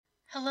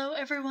Hello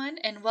everyone,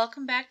 and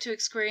welcome back to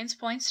Experience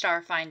Point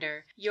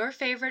Starfinder, your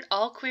favorite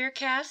all-queer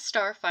cast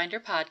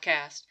Starfinder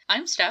podcast.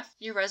 I'm Steph,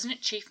 your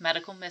resident chief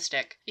medical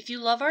mystic. If you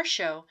love our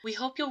show, we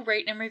hope you'll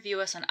rate and review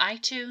us on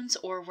iTunes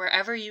or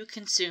wherever you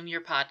consume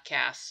your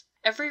podcasts.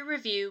 Every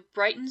review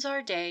brightens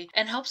our day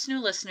and helps new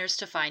listeners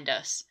to find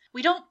us.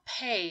 We don't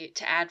pay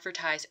to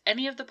advertise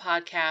any of the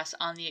podcasts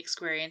on the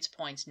Experience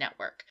Points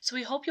network, so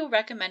we hope you'll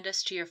recommend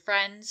us to your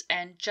friends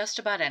and just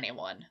about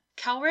anyone.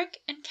 Kelrick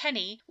and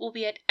Kenny will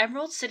be at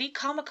Emerald City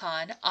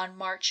Comic-Con on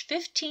March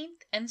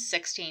 15th and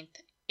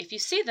 16th. If you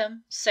see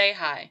them, say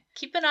hi.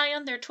 Keep an eye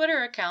on their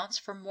Twitter accounts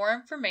for more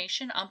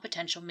information on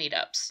potential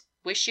meetups.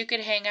 Wish you could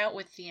hang out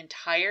with the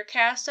entire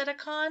cast at a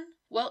con?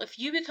 Well, if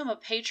you become a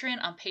patron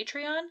on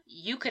Patreon,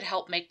 you could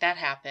help make that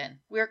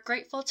happen. We are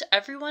grateful to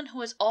everyone who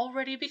has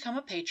already become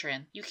a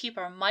patron. You keep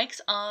our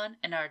mics on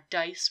and our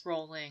dice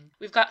rolling.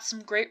 We've got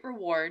some great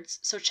rewards,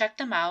 so check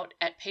them out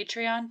at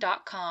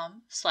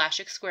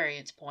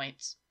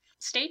patreon.com/experiencepoints.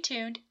 Stay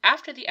tuned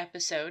after the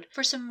episode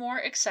for some more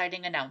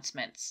exciting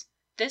announcements.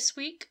 This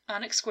week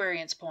on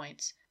Experience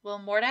Points, will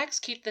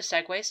Mordax keep the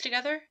segways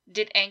together?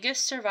 Did Angus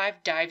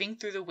survive diving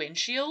through the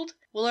windshield?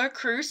 Will our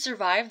crew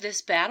survive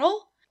this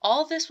battle?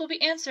 All this will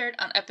be answered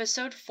on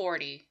episode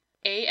 40,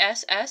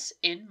 ASS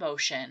in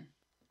Motion.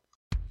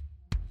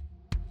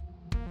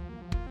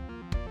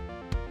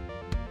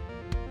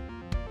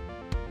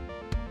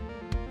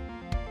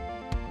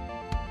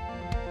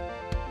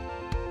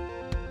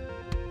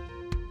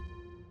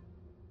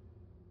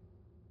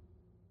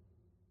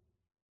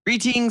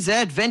 Greetings,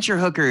 adventure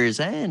hookers,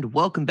 and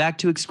welcome back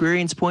to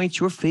Experience Points,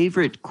 your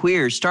favorite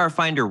queer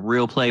Starfinder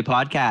real play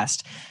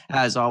podcast.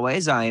 As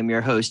always, I am your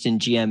host and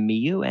GM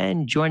Miyu,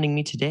 and joining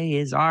me today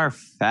is our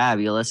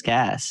fabulous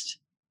cast.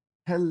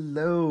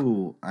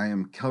 Hello, I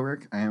am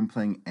Kelrick, I am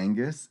playing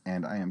Angus,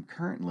 and I am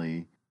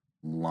currently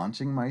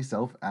launching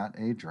myself at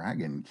a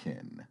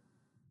dragonkin.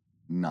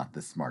 Not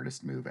the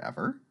smartest move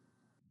ever.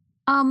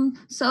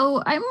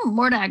 So I'm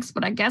Mordax,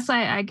 but I guess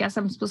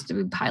I'm supposed to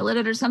be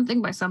piloted or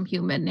something by some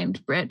human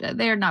named Britt.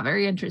 They are not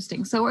very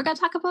interesting. So we're gonna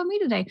talk about me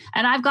today,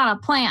 and I've got a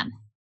plan.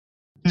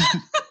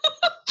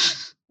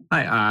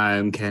 Hi,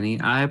 I'm Kenny.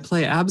 I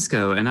play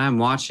Absco, and I'm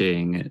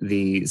watching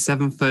the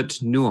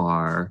 7-foot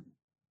Noir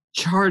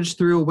charge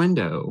through a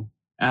window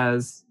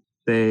as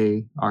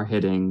they are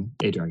hitting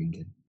a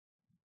dragonkin.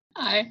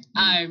 Hi,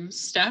 I'm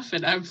Steph,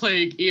 and I'm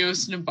playing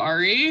Eos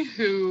Nabari,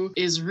 who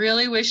is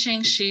really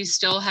wishing she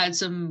still had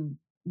some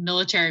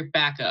military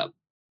backup.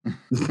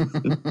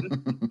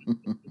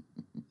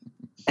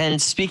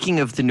 And speaking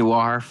of the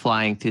Noir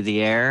flying through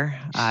the air,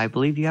 I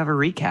believe you have a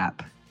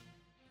recap.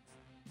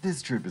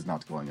 This trip is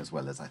not going as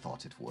well as I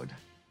thought it would.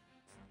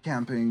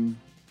 Camping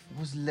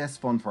was less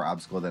fun for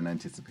Absco than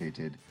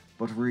anticipated,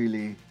 but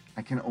really,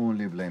 I can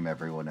only blame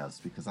everyone else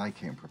because I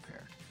came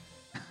prepared.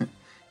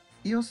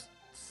 Eos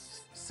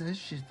says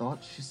she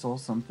thought she saw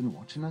something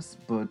watching us,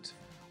 but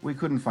we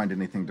couldn't find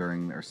anything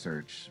during our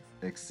search,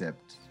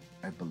 except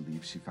I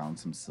believe she found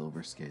some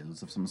silver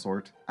scales of some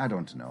sort. I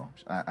don't know.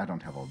 I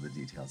don't have all the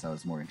details. I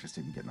was more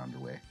interested in getting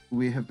underway.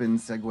 We have been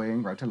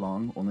segueing right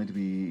along, only to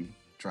be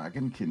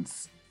dragonkin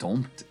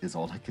stomped, is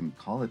all I can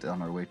call it,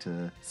 on our way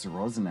to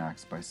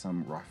Serozanax by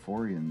some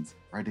Raphorians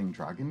riding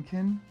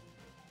dragonkin.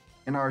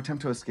 In our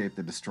attempt to escape,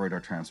 they destroyed our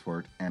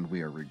transport, and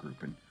we are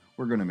regrouping.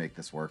 We're going to make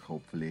this work,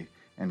 hopefully,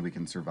 and we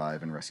can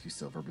survive and rescue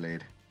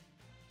Silverblade.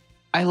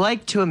 I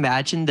like to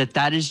imagine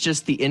that is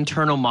just the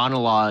internal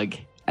monologue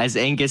as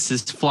Angus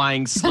is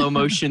flying slow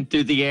motion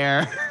through the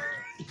air.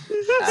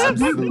 I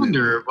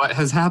wonder what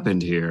has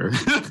happened here.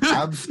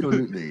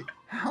 Absolutely.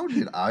 How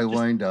did I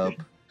wind up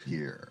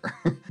here?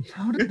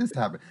 How did this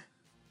happen?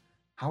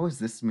 How is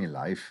this me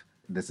life?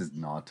 This is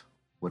not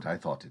what I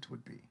thought it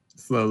would be.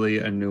 Slowly,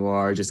 a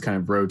Noir just kind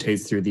of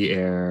rotates through the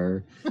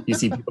air. You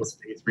see people's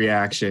face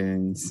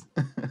reactions.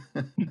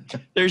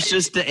 There's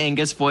just the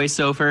Angus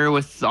voiceover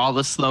with all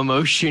the slow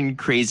motion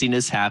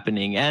craziness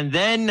happening. And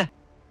then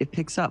it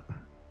picks up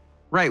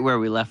right where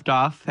we left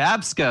off.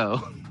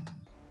 Absco.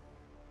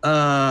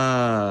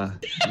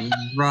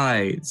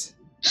 Right.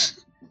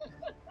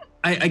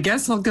 I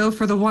guess I'll go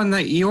for the one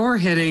that you're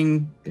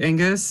hitting,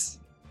 Angus.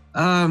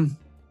 And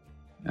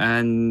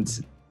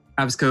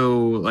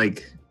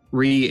Absco,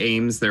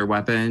 re-aims their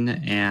weapon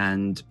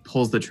and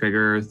pulls the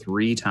trigger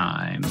 3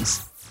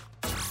 times.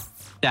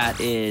 That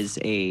is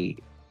a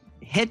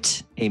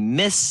hit, a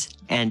miss,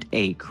 and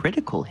a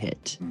critical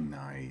hit.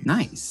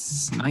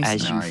 Nice.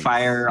 As you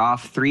fire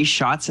off 3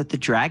 shots at the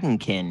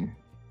dragonkin.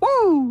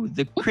 Woo!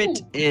 The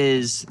crit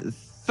is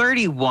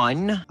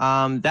 31.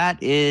 That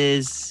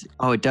is...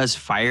 Oh, it does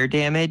fire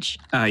damage?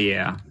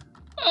 Yeah.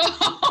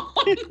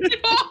 Oh,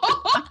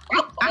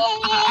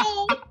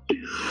 no!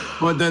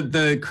 Well,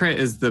 the crit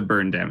is the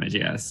burn damage,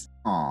 yes.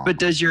 Aww. But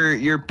does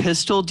your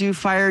pistol do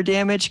fire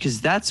damage?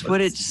 Because that's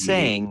what it's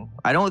saying.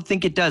 I don't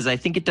think it does. I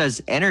think it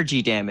does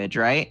energy damage,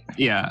 right?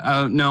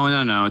 Yeah.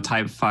 No.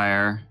 Type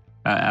fire.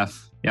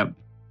 F. Yep.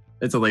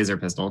 It's a laser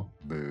pistol.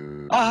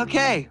 Boo. Oh,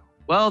 okay.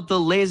 Well, the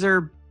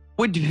laser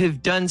would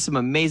have done some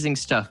amazing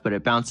stuff, but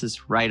it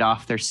bounces right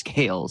off their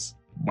scales.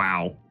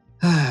 Wow.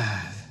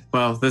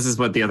 Well, this is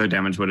what the other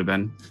damage would have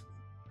been.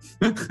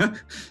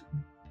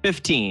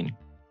 15.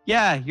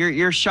 Yeah,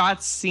 your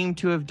shots seem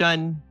to have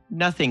done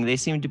nothing. They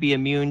seem to be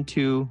immune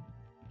to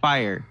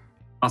fire.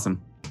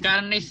 Awesome.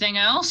 Got anything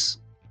else?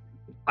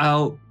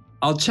 I'll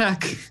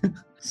check.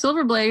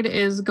 Silverblade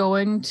is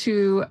going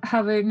to,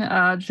 having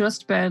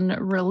just been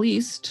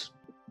released,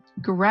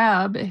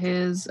 grab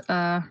his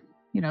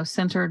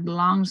centered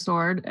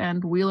longsword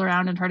and wheel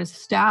around and try to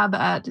stab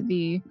at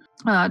the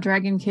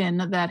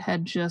dragonkin that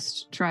had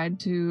just tried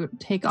to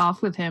take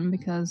off with him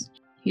because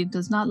he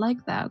does not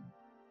like that.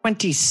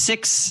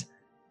 26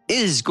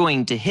 is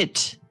going to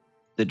hit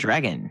the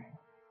dragon.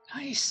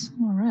 Nice.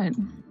 All right.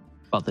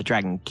 Well, the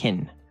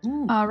dragonkin.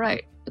 All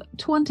right.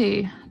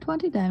 20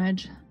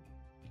 damage.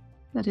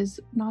 That is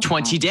not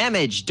 20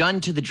 damage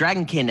done to the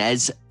dragonkin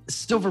as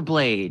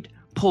Silverblade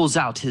pulls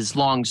out his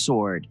long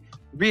sword,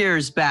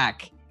 rears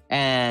back,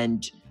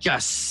 and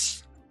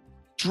just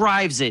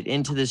drives it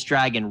into this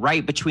dragon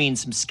right between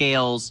some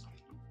scales.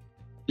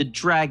 The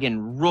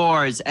dragon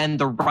roars, and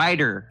the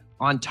rider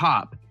on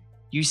top,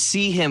 you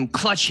see him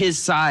clutch his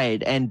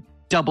side and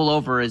double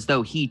over as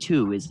though he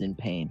too is in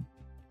pain.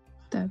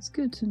 That's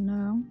good to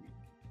know.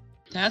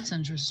 That's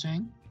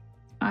interesting.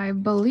 I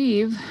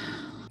believe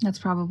that's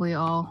probably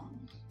all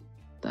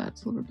that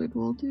Silverblade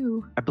will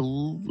do.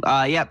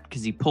 Yep,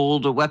 because he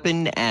pulled a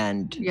weapon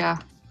and... Yeah.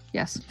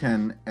 Yes.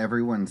 Can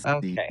everyone see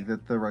Okay.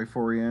 that the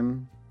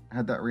Riforian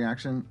had that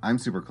reaction? I'm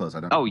super close.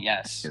 I don't. Oh,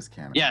 yes. His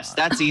camera. Yes,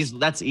 that's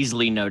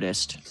easily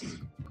noticed.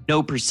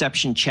 No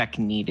perception check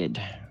needed.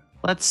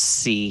 Let's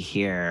see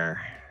here.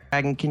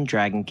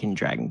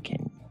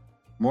 Dragonkin.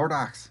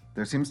 Mordax.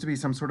 There seems to be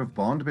some sort of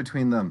bond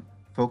between them.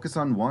 Focus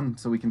on one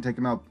so we can take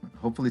him out.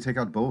 Hopefully, take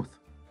out both.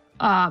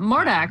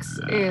 Mordax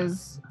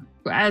is,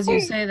 as you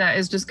say that,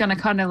 is just gonna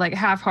kind of like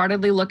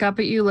half-heartedly look up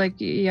at you like,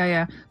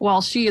 yeah,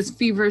 while she is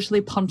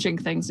feverishly punching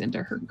things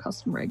into her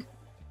custom rig.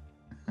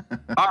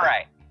 All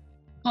right.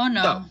 Oh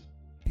no.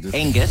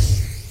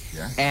 Angus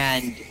Yeah.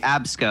 and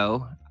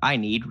Absco, I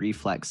need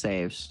reflex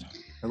saves.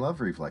 I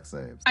love reflex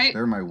saves. I-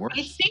 They're my worst.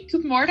 I think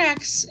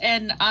Mordax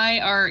and I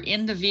are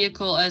in the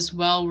vehicle as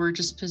well. We're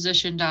just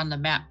positioned on the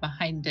map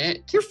behind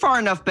it. You're far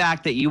enough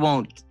back that you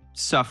won't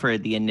suffer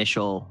the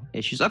initial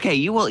issues. Okay,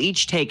 you will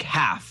each take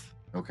half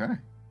Okay.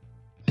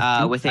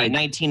 with a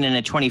 19 and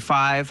a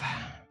 25.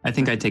 I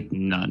think I take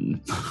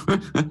none.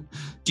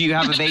 Do you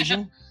have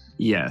evasion?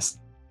 Yes.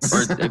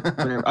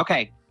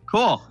 Okay,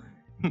 cool.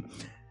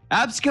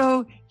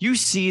 Absco, you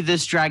see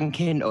this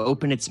dragonkin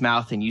open its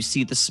mouth and you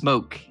see the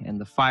smoke and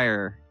the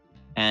fire.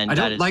 And I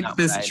that don't is like not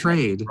this what I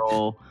trade.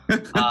 roll.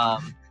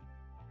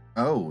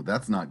 Oh,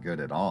 that's not good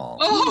at all.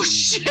 Oh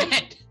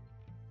shit!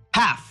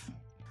 Half.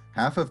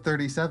 Half of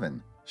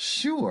 37.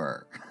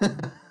 Sure.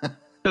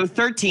 So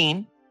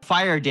 13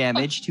 fire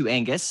damage to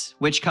Angus,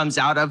 which comes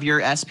out of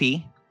your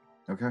SP.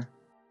 Okay.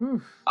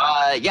 Whew.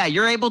 Yeah,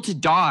 you're able to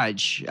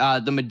dodge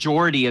the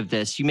majority of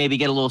this. You maybe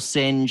get a little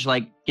singe,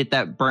 like get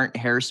that burnt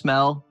hair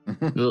smell.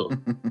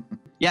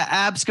 Yeah,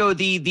 Absco,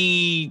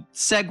 the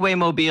Segway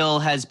mobile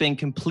has been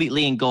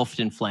completely engulfed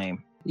in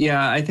flame.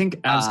 Yeah, I think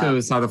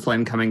Absco saw the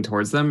flame coming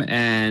towards them,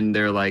 and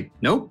they're like,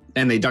 nope.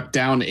 And they ducked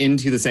down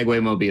into the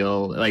Segway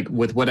mobile, like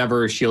with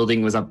whatever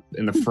shielding was up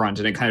in the front,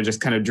 and it kind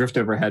of drift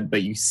overhead,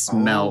 but you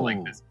smell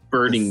like this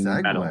burning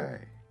The metal.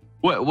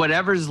 Segway.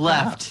 Whatever's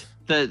left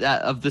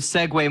of the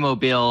Segway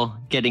mobile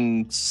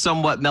getting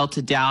somewhat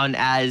melted down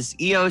as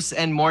Eos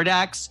and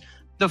Mordax,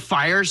 the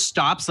fire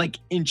stops like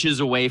inches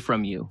away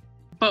from you.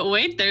 But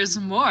wait, there's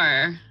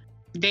more.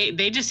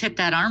 They just hit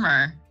that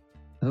armor.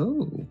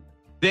 Oh.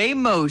 They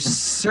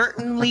most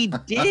certainly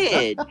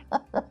did.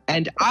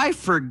 And I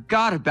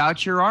forgot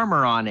about your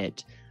armor on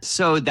it.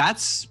 So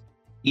that's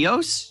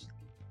Eos.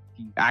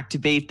 You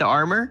activate the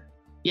armor.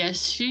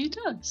 Yes, she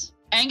does.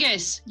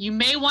 Angus, you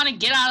may want to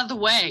get out of the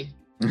way.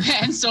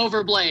 And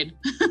Silverblade.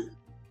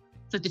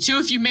 So the two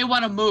of you may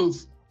want to move.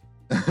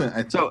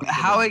 So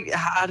how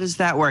does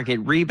that work? It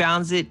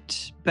rebounds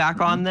it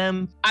back on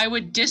them? I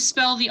would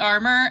dispel the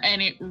armor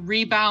and it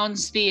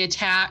rebounds the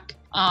attack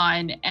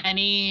on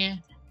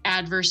any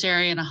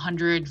adversary in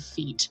 100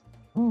 feet.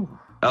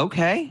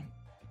 Okay.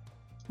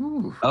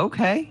 Ooh.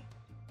 Okay.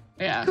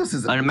 Yeah. This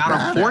is An amount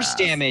of force badass.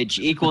 damage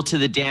equal to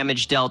the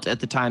damage dealt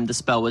at the time the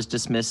spell was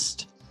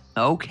dismissed.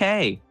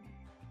 Okay.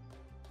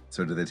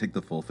 So do they take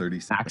the full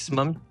 36?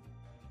 Maximum.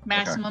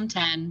 Maximum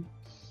 10.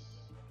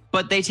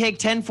 But they take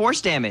 10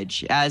 force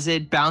damage as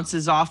it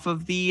bounces off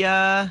of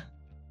the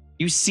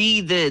you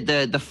see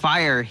the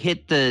fire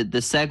hit the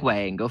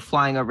Segway and go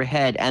flying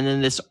overhead, and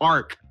then this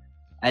arc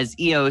as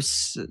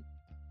Eos.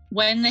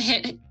 When the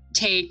hit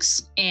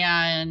takes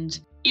and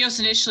Eos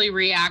initially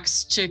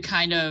reacts to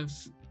kind of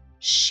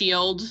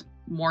shield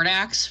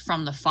Mordax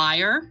from the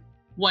fire,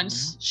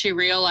 once she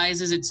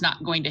realizes it's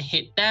not going to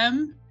hit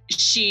them,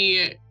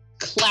 she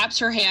claps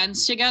her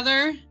hands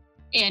together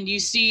and you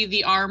see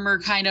the armor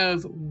kind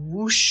of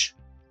whoosh,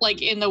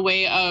 like in the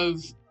way of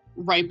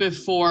right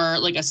before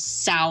like a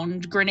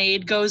sound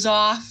grenade goes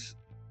off,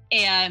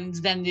 and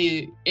then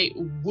it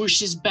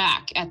whooshes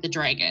back at the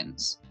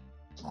dragons,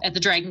 at the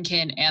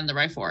dragonkin and the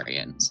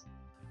Riforians.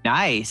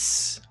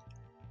 Nice.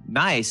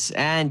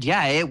 And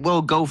yeah, it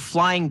will go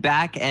flying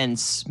back and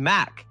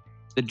smack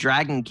the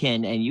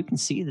dragonkin, and you can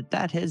see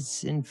that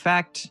has in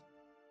fact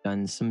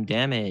done some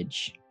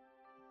damage.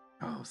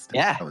 Oh, Steph,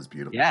 Yeah. that was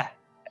beautiful. Yeah.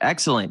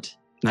 Excellent.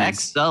 Nice.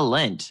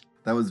 Excellent.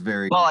 That was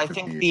very Well, I good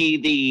think of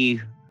you. the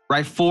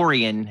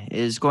Riforian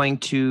is going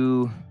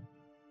to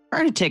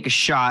try to take a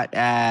shot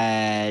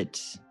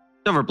at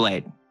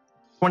Silverblade.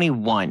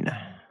 21.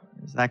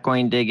 Is that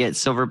going to get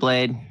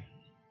Silverblade?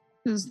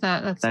 Is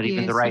that's that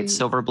even the right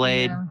AC?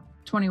 Silverblade? Yeah,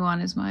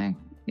 21 is my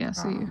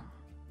Oh.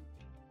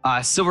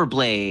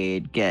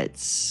 Silverblade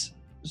gets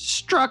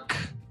struck.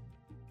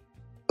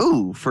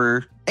 Ooh,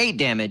 for 8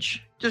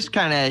 damage. Just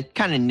kind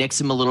of nicks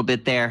him a little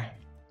bit there.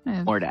 I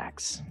have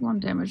Mordax. 1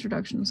 damage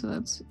reduction, so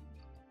that's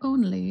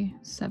only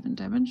 7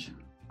 damage.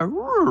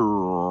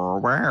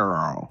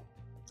 Wow.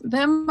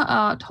 Them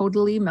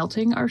totally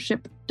melting our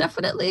ship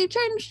definitely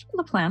changed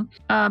the plan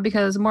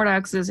because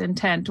Mordax's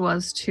intent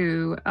was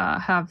to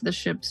have the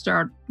ship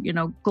start,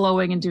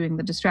 glowing and doing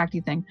the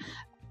distracty thing.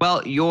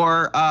 Well,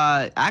 you're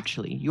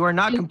actually you are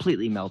not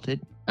completely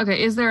melted.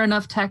 Okay, is there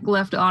enough tech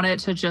left on it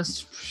to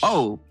just?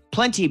 Oh,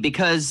 plenty,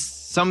 because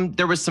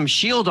there was some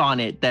shield on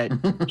it that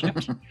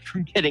kept you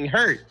from getting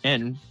hurt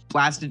and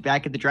blasted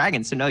back at the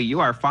dragon. So no,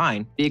 you are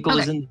fine. Vehicle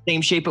is Okay. in the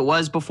same shape it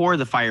was before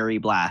the fiery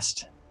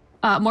blast.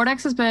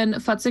 Mordax has been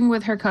futzing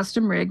with her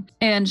custom rig,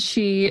 and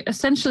she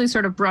essentially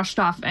sort of brushed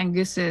off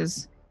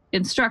Angus's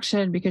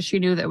instruction because she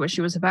knew that what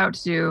she was about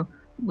to do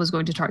was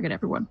going to target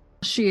everyone.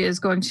 She is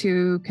going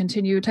to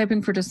continue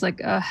typing for just like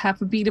a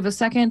half a beat of a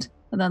second,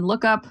 and then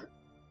look up,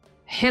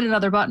 hit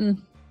another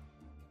button,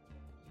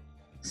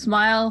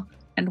 smile,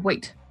 and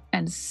wait,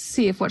 and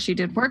see if what she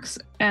did works.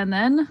 And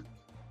then,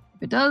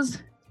 if it does,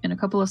 in a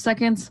couple of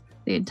seconds,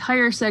 the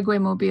entire Segway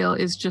mobile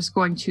is just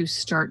going to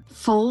start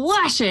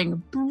flashing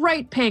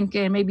bright pink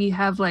and maybe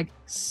have like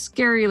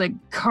scary like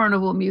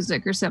carnival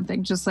music or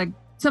something, just like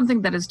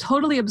something that is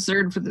totally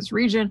absurd for this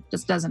region,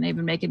 just doesn't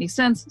even make any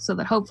sense, so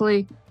that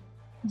hopefully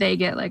they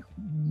get like,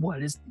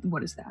 what is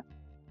that?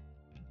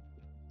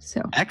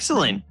 So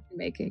Excellent.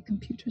 make a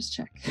computer's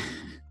check.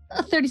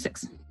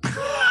 36.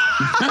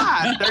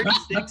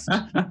 36.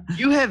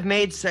 You have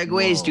made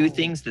segways do Whoa.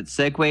 things that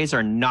segways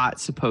are not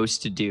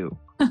supposed to do,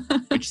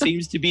 which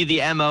seems to be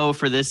the MO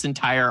for this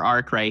entire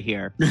arc right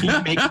here.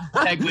 You make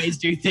segways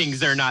do things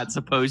they're not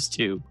supposed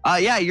to.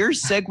 Yeah, your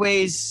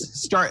segways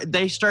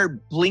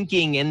start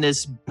blinking in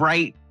this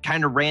bright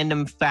kind of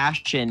random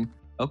fashion.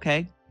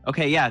 Okay,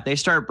 yeah, they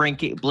start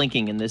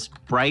blinking in this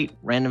bright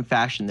random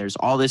fashion. There's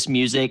all this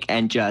music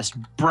and just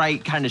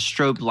bright kind of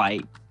strobe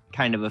light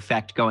kind of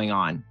effect going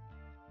on.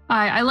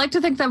 I like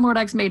to think that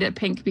Mordax made it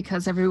pink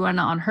because everyone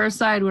on her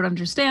side would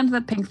understand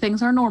that pink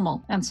things are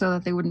normal, and so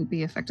that they wouldn't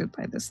be affected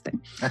by this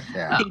thing.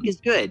 Yeah. Pink is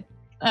good.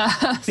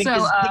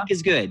 Pink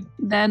is good.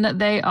 Then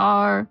they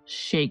are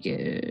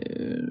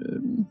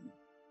shaken.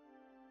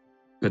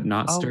 But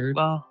not stirred.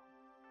 Well,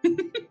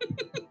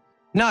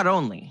 not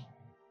only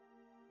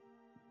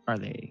are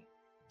they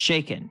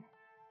shaken,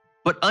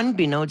 but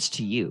unbeknownst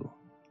to you,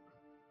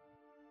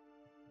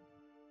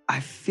 I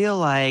feel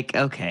like,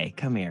 okay,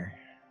 come here.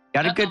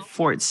 Got a good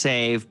fort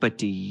save, but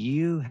do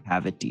you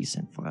have a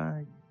decent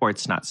fort?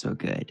 Fort's not so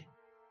good.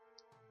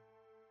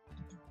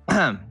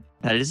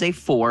 That is a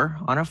 4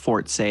 on a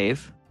fort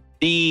save.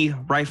 The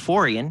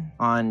Riforian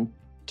on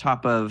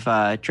top of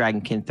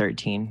Dragonkin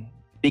 13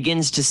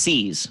 begins to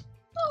seize,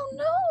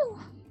 Oh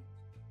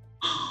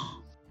no!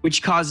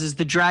 which causes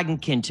the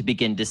Dragonkin to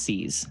begin to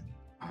seize.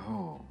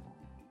 Oh.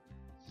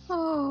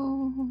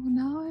 Oh,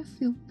 now I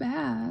feel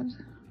bad.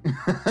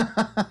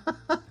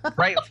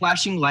 Bright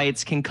flashing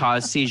lights can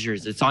cause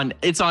seizures. It's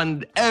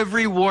on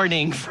every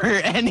warning for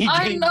any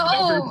I game know!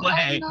 you ever I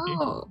play.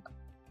 know!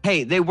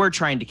 Hey, they were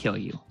trying to kill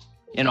you,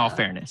 in all Yeah.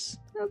 fairness.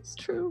 That's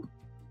true.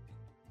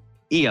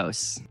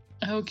 Eos.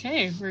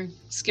 Okay, we're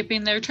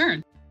skipping their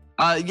turn.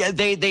 Yeah,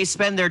 they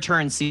spend their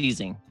turn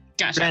seizing.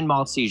 Gotcha. Grand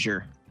Mal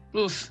seizure.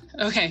 Oof.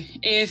 Okay,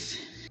 if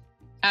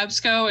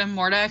Absco and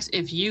Mordax,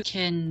 if you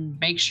can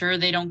make sure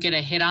they don't get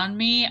a hit on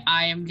me,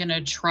 I am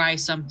gonna try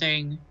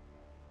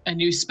a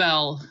new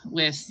spell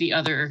with the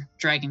other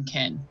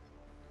Dragonkin.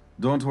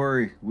 Don't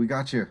worry, we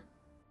got you.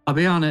 I'll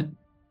be on it.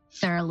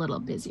 They're a little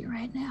busy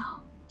right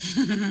now.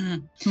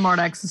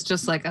 Mordax is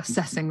just like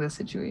assessing the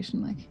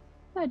situation, like,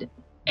 I did.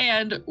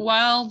 And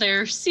while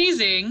they're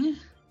seizing,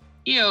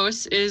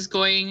 Eos is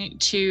going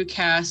to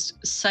cast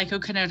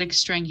Psychokinetic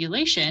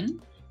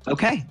Strangulation.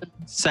 Okay.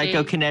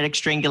 Psychokinetic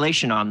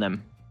strangulation on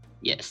them.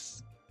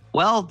 Yes.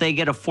 Well, they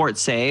get a fort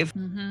save,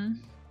 Mm-hmm.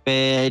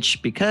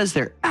 which, because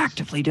they're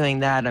actively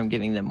doing that, I'm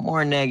giving them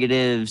more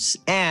negatives,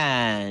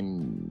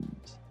 and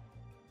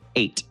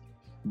 8.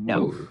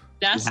 No. Ooh.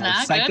 That's You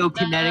have not good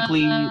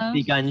psychokinetically enough.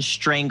 begun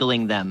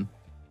strangling them.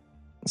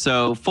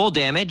 So full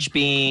damage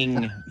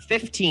being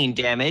 15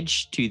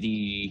 damage to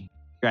the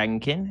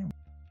Dragonkin.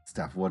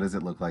 Steph, what does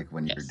it look like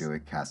when Yes. you're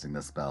doing casting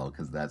the spell?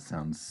 Because that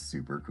sounds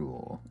super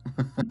cool.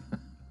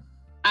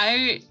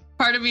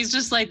 Part of me is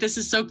just like, this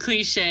is so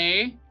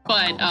cliche,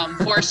 but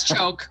force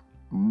choke.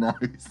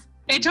 Nice.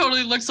 It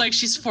totally looks like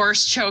she's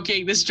force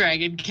choking this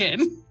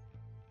dragonkin.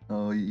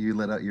 Oh, you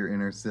let out your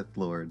inner Sith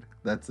Lord.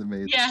 That's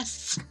amazing.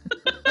 Yes.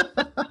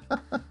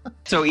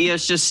 So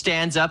Eos just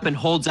stands up and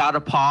holds out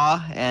a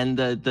paw, and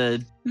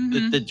the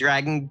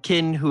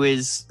dragonkin who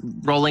is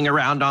rolling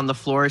around on the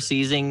floor,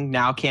 seizing,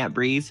 now can't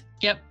breathe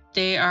Yep,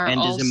 they are and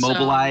also is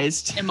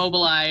immobilized.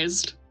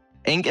 Immobilized.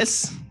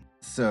 Angus?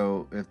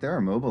 So if they're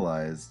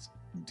immobilized,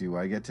 do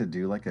I get to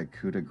do like a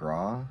coup de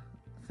grace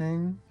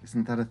thing?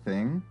 Isn't that a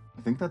thing?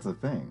 I think that's a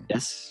thing.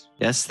 Yes,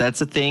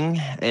 that's a thing.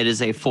 It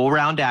is a full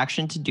round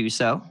action to do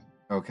so.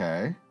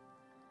 Okay.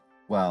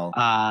 Well,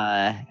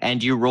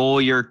 And you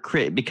roll your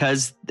crit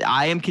because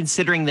I am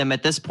considering them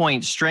at this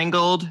point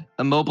strangled,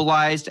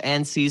 immobilized,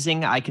 and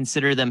seizing. I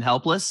consider them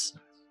helpless.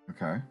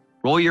 okay.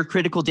 Roll your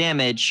critical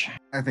damage.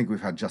 I think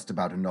we've had just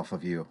about enough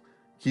of you.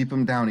 Keep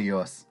them down,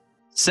 Eos.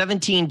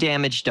 17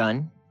 damage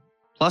done.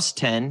 Plus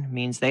 10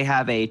 means they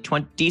have a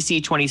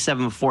DC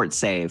 27 fort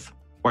save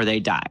or they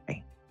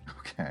die.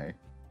 Okay.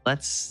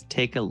 Let's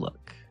take a look.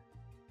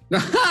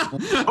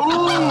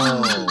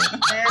 Oh.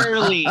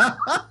 Barely.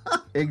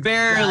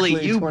 Barely.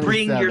 Exactly You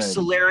bring your 27.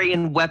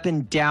 Solarian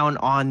weapon down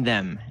on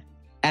them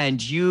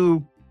and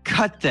you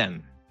cut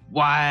them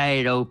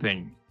wide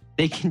open.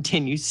 They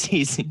continue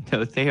seizing,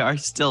 though. They are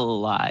still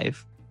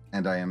alive.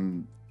 And I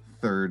am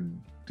 3rd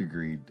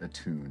degree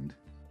attuned.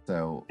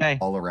 So Okay.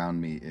 all around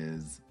me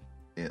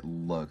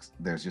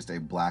there's just a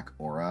black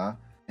aura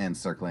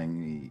encircling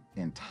me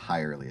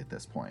entirely at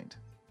this point.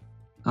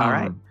 All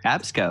right.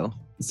 Absco.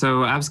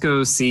 So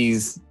Absco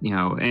sees,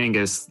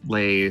 Angus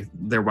lay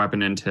their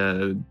weapon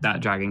into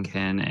that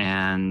dragonkin,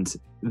 and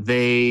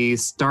they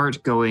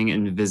start going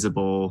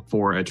invisible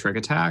for a trick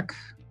attack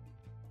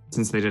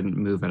since they didn't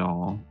move at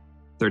all.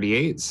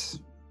 38.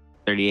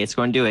 38's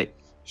going to do it.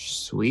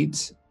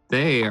 Sweet.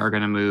 They are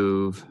going to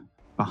move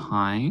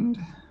behind.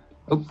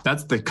 Oh,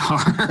 that's the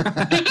car.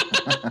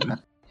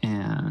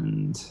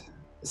 And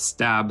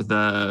stab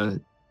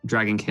the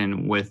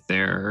dragonkin with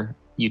their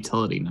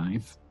utility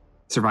knife,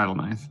 survival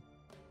knife.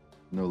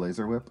 No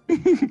laser whip?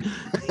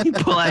 You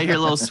pull out your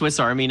little Swiss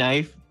Army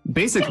knife.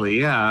 Basically,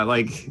 yeah.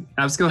 Like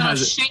Absco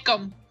has Shake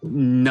them.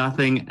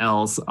 nothing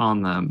else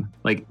on them.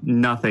 Like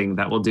nothing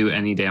that will do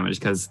any damage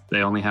because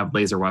they only have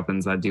laser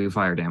weapons that do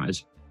fire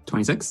damage.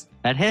 26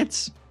 That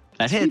hits.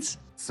 That hits.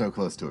 So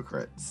close to a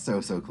crit.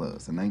 So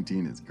close. A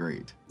 19 is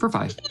great. for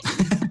 5.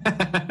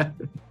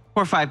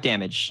 Or 5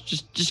 damage.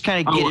 Just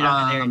kind of get it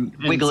on there and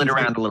and wiggle it since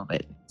around a little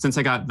bit. Since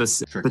I got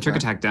the trick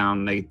attack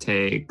down, they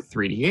take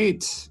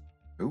 3d8.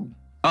 Ooh.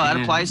 Oh, that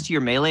And- applies to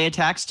your melee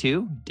attacks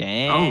too?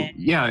 Dang. Oh,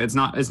 yeah, it's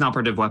not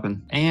operative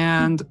weapon.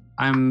 And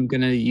I'm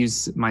going to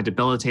use my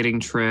debilitating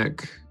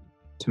trick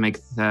to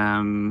make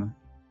them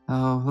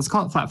let's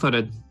call it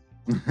flat-footed.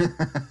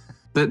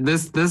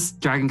 This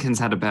dragonkin's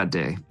had a bad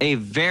day. A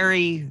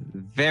very,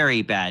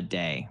 very bad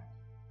day.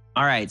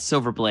 All right,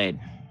 Silverblade.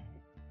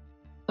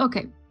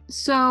 Okay,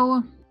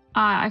 so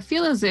I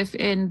feel as if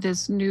in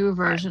this new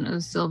version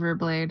of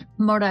Silverblade,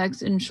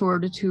 Mordax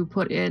ensured to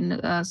put in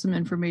some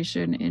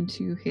information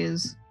into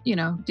his,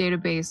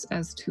 database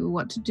as to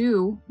what to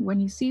do when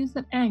he sees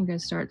that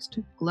Angus starts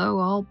to glow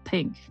all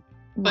pink.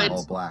 But-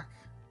 All black.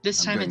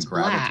 This I'm time doing it's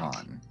black.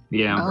 graviton.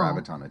 Yeah. Oh.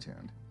 Graviton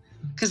attuned.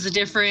 Because the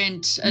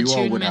different You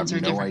all would have attunements are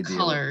no different idea.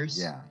 colors.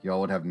 Yeah, you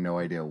all would have no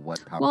idea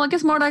what power. Well, I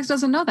guess Mordax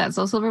doesn't know that,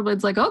 so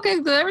Silverblade's like, okay,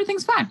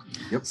 everything's fine.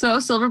 Yep. So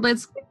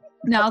Silverblade's,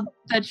 now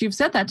that you've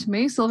said that to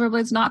me,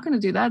 Silverblade's not going to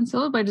do that, and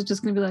Silverblade is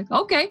just going to be like,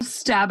 okay,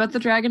 stab at the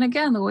dragon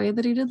again the way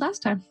that he did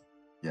last time.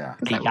 Yeah.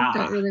 'Cause that worked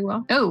Yeah. out really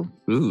well. Oh,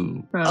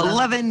 Ooh. for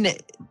 11. 11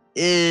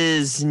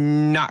 is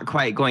not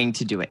quite going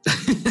to do it.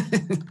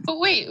 But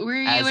wait, were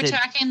you As it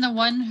attacking the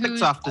one It's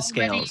who's off the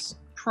already scales.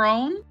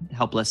 prone?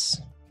 Helpless.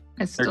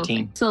 I still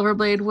 13. think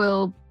Silverblade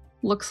will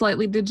look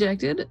slightly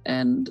dejected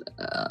and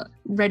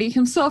ready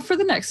himself for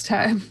the next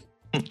time.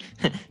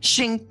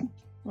 Shink.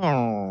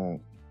 Oh.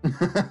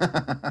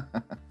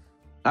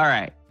 All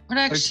right. What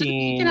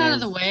actually 13 get out of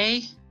is- the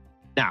way?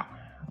 Now,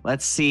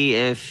 let's see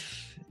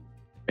if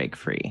break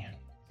free.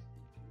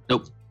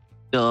 Nope.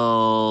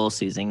 Still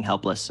seizing,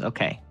 helpless.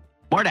 Okay.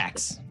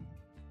 Mordax.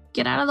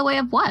 Get out of the way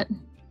of what?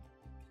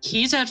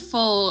 He's at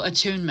full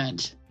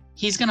attunement.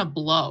 He's gonna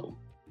blow.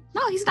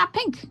 No, he's not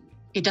pink.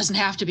 It doesn't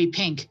have to be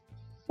pink.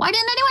 Why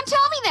didn't anyone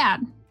tell me that?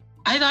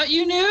 I thought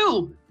you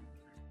knew.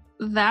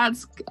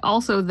 That's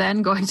also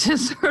then going to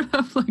sort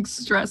of like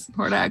stress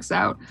Mordax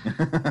out.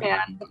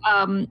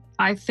 And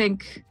I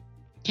think,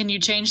 Can you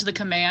change the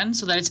command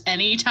so that it's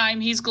any time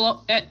he's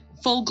at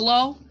full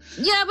glow?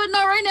 yeah, but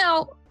not right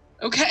now.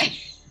 Okay.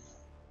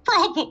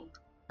 Problem.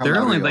 How They're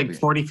loud only are y'all like being?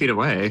 40 feet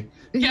away.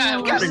 Yeah,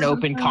 You got an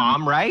open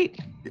comm, right?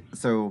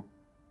 So,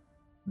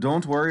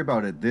 don't worry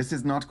about it. This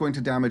is not going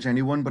to damage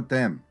anyone but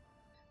them.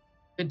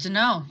 Good to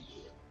know.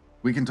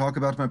 We can talk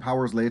about my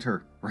powers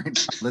later,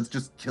 right? Let's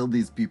just kill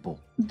these people.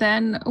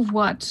 Then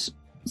what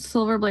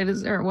Silverblade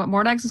is, or what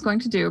Mordax is going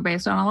to do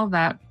based on all of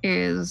that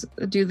is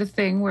do the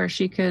thing where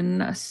she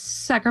can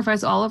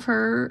sacrifice all of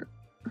her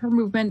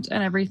movement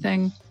and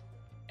everything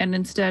and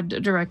instead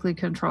directly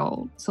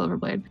control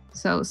Silverblade.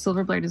 So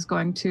Silverblade is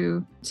going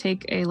to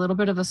take a little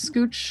bit of a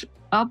scooch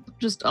up,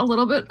 just a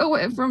little bit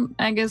away from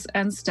Angus,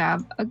 and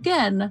stab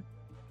again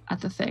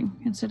at the thing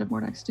instead of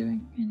Mordek's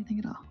doing anything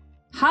at all.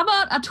 How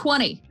about a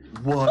 20?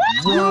 What?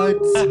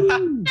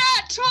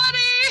 Nat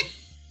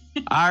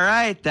 20! All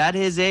right, that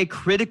is a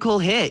critical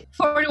hit.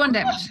 41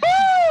 damage.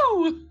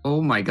 Woo!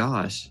 Oh my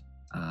gosh.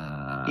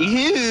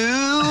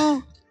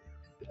 Ew.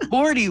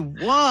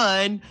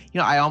 41.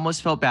 I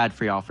almost felt bad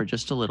for y'all for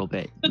just a little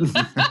bit.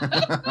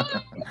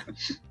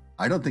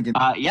 I don't think it.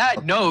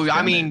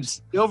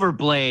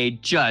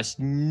 Silverblade just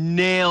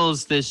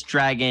nails this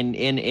dragon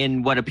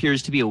in what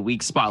appears to be a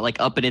weak spot, like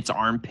up in its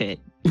armpit.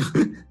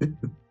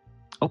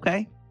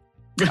 Okay.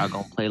 I'll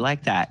go play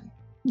like that.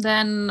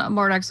 Then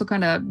Mordex will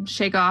kind of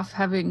shake off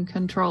having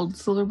controlled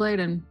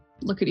Silverblade and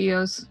look at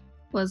Eos.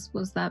 Was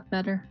that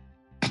better?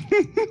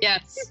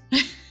 Yes.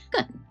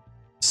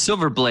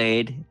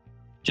 Silverblade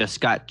just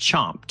got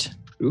chomped.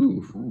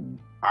 Ooh.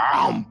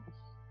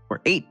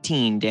 For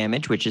 18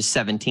 damage, which is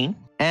 17.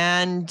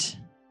 And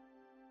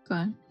Go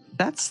ahead.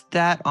 that's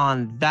that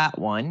on that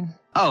one.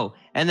 Oh,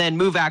 and then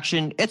move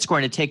action, it's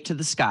going to take to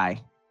the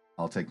sky.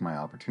 I'll take my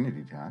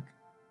opportunity attack.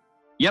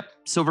 Yep,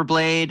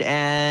 Silverblade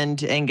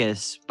and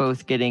Angus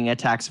both getting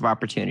attacks of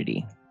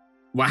opportunity.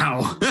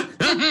 Wow.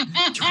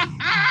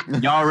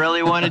 Y'all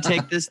really want to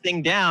take this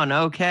thing down?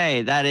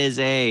 Okay, that is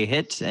a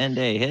hit and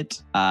a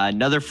hit.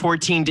 Another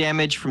 14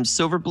 damage from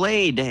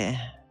Silverblade.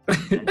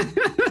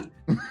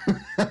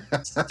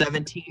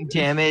 17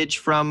 damage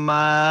from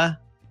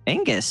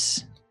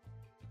Angus.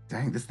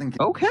 Dang, this thing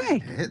Okay.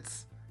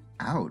 hits.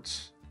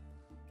 Ouch.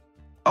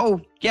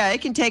 Oh, yeah,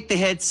 it can take the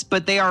hits,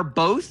 but they are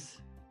both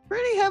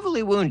pretty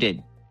heavily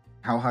wounded.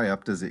 How high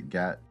up does it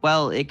get?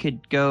 Well, it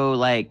could go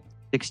like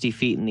 60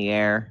 feet in the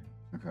air.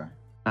 Okay.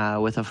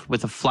 With a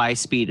fly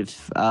speed of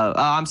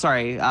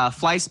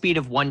fly speed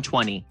of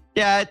 120.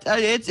 Yeah,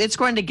 it's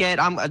going to get.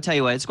 I'll tell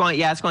you what. It's going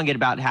to get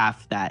about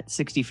half that,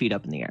 60 feet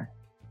up in the air.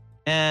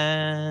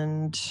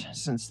 And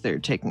since they're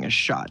taking a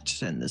shot,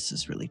 and this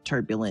is really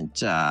turbulent,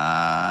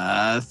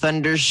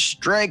 Thunder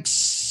Strike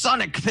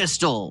Sonic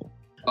Pistol.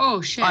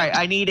 Oh, shit. All right,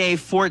 I need a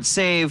fort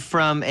save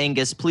from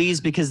Angus,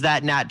 please, because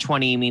that nat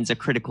 20 means a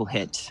critical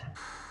hit.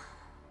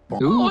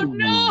 Oh,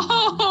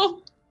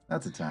 no.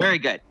 That's a 10. Very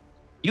good.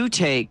 You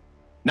take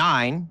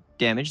 9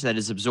 damage that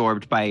is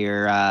absorbed by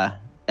your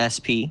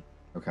SP,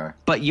 Okay.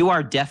 but you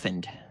are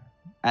deafened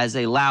as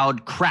a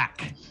loud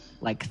crack,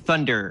 like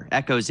thunder,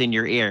 echoes in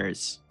your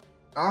ears.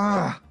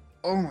 Ah!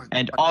 Oh my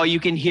And all you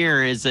can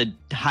hear is a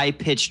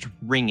high-pitched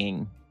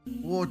ringing.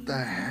 What the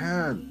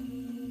hell?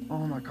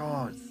 Oh my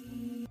god.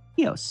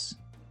 Eos.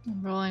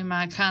 I'm rolling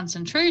my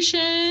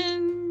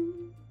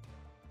concentration.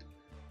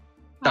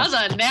 How's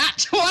a nat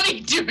 20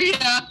 do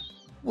ya?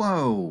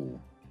 Whoa.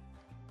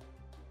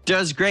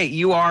 Does great.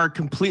 You are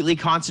completely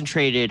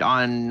concentrated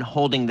on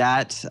holding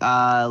that.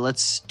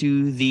 Let's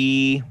do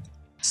the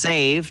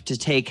save to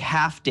take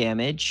half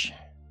damage.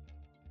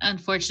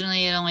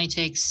 Unfortunately, it only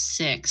takes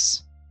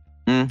 6.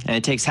 And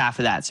it takes half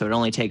of that, so it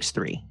only takes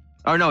 3.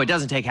 Oh no, it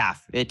doesn't take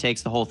half. It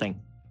takes the whole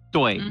thing.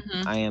 Doi.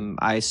 Mhm.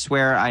 I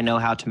swear I know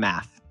how to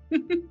math.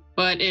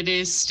 But it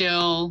is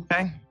still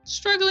Okay.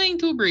 struggling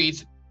to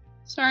breathe.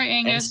 Sorry,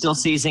 And Angus. still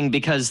seizing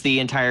because the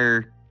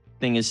entire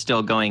thing is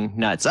still going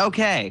nuts.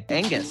 Okay,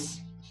 Angus.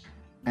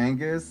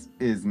 Angus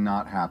is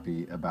not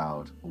happy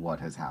about what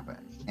has happened.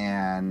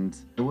 And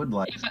I would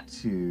like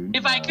to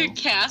If I know- could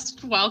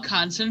cast while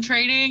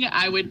concentrating,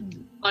 I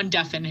would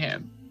undeafen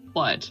him.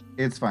 But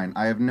It's fine.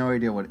 I have no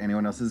idea what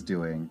anyone else is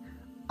doing.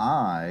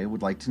 I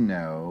would like to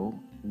know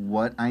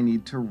what I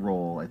need to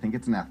roll. I think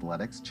it's an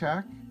athletics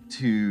check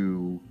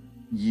to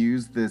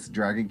use this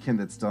dragonkin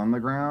that's still on the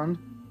ground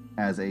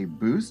as a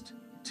boost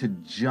to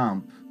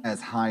jump as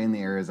high in the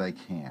air as I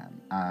can.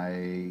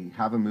 I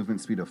have a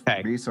movement speed of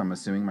 40, so I'm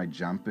assuming my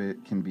jump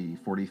it can be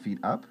 40 feet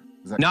up.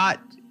 Is that Not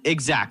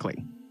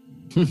exactly.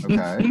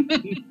 okay?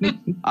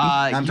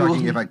 I'm You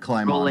talking will if I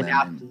climb roll on an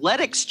them.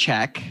 athletics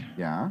check,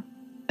 Yeah.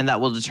 and that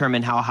will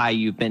determine how high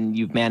you've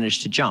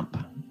managed to jump.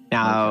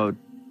 Now,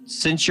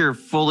 since you're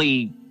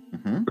fully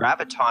hmm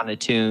graviton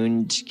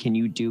attuned, can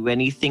you do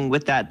anything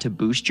with that to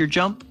boost your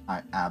jump?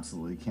 I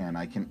absolutely can.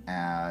 I can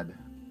add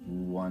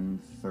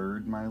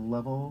 1/3 my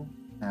level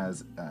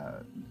as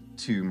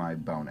to my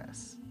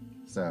bonus.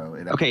 So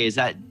it Okay, is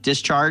that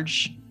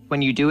discharge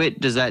when you do it?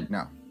 Does that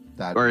no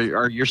that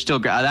or you're still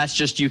that's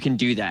just you can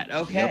do that.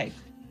 Okay.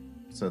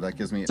 so that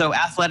gives me So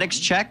athletics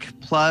check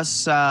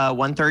plus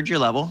 1/3 your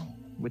level,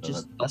 which So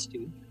is plus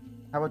 2.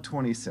 how about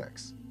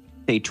 26?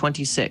 Say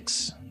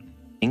 26.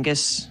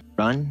 Angus,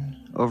 run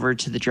over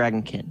to the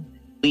dragonkin.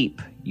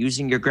 Leap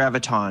using your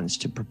gravitons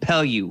to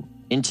propel you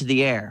into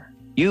the air.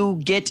 You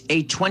get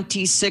a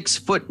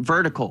 26-foot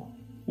vertical,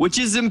 which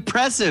is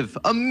impressive,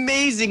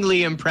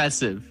 amazingly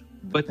impressive.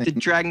 But the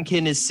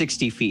dragonkin is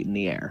 60 feet in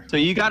the air. So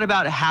you got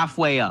about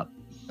halfway up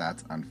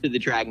That's unfair. to the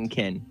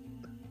dragonkin.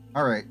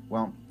 All right.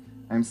 Well,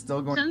 I'm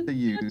still going isn't to that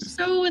use.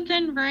 so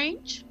within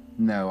range?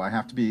 No, I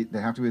have to be.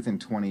 They have to be within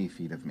 20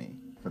 feet of me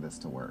for this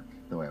to work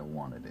the way I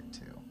wanted it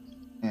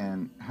to.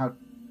 And how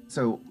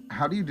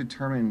do you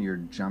determine your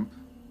jump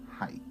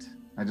height?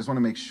 I just want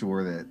to make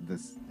sure that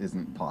this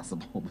isn't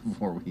possible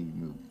before we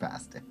move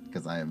past it,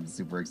 because I am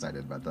super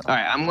excited about that. All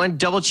right, I'm going to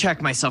double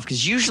check myself,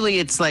 because usually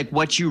it's like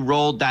what you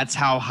rolled, that's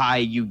how high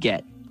you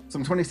get. So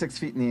I'm 26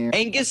 feet in the air.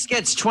 Angus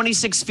gets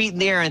 26 feet in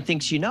the air and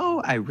thinks,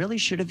 I really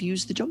should have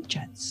used the jump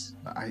jets.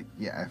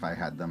 If I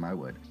had them, I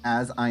would.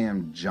 As I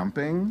am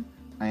jumping,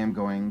 I am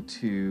going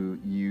to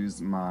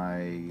use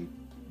my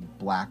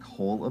black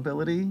hole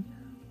ability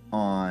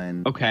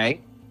on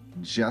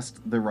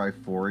just the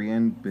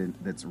Rhyphorian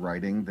that's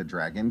riding the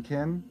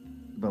Dragonkin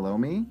below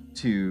me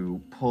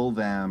to pull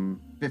them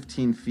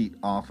 15 feet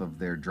off of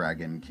their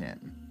Dragonkin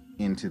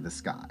into the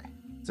sky.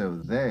 So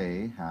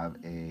they have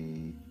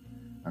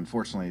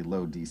unfortunately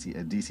low DC,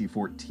 a DC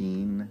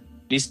 14.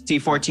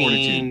 DC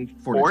 14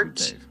 fortitude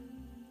save.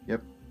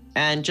 Yep.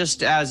 And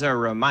just as a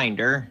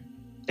reminder,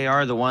 they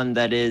are the one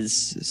that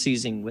is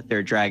seizing with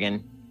their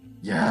dragon.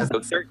 Yeah. So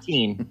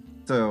 13.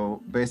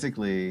 So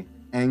basically,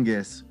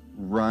 Angus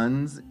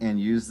runs and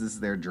uses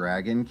their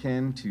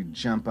Dragonkin to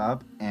jump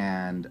up,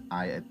 and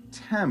I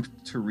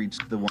attempt to reach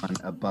the one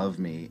above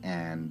me,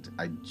 and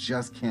I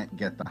just can't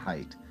get the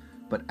height.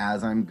 But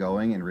as I'm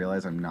going and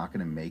realize I'm not going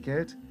to make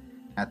it,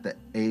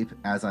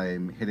 as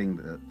I'm hitting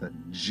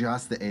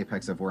the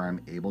apex of where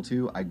I'm able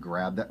to, I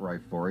grab that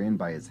Rhyphorian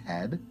by his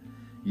head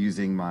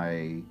using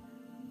my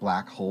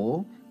black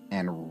hole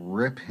and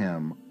rip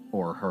him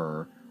or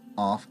her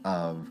off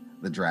of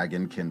the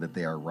Dragonkin that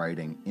they are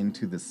riding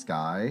into the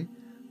sky,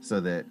 so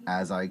that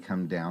as I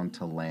come down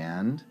to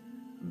land,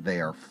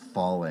 they are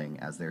falling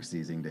as they're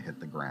ceasing to hit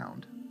the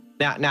ground.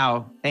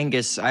 Now,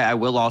 Angus, I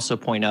will also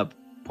point out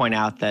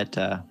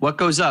that what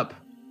goes up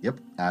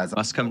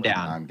must come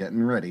down. I'm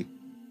getting ready.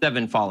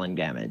 7 falling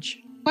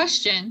damage.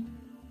 Question.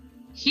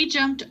 He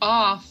jumped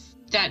off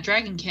that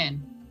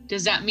Dragonkin.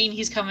 Does that mean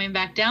he's coming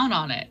back down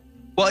on it?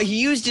 Well, he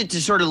used it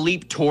to sort of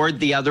leap toward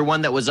the other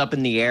one that was up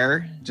in the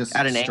air, just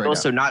at an angle,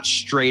 so not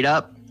straight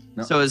up.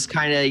 No. So it's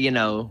kind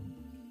of,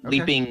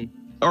 leaping.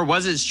 Or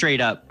was it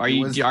straight up? It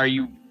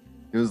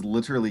was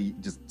literally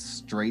just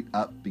straight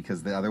up,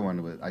 because the other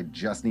one I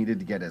just needed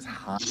to get as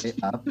high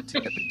up to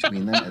get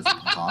between them as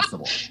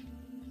possible.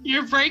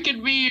 You're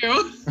breaking me,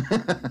 you.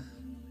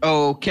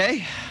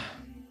 Okay.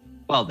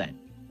 Well then.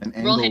 An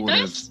angle would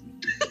have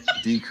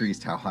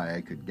decreased how high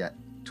I could get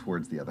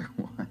towards the other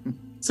one.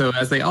 So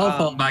as they all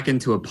fall back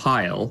into a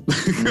pile.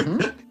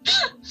 Mm-hmm.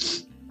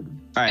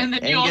 All right, and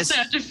then you Angus,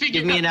 also have to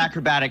figure give me an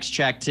acrobatics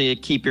check to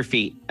keep your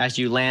feet as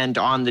you land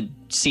on the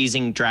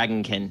seizing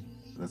Dragonkin.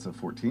 That's a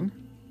 14.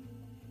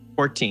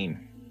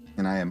 14.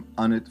 And I am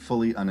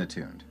fully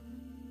unattuned.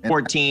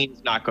 14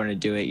 is not going to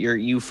do it.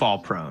 You fall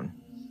prone.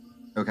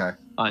 Okay.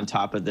 On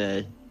top of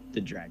the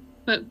dragon.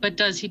 But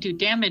does he do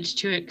damage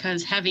to it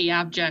because heavy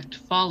object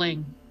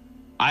falling?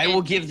 I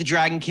will give the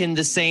Dragonkin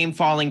the same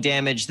falling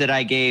damage that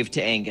I gave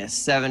to Angus.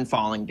 7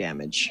 falling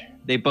damage.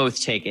 They both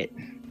take it.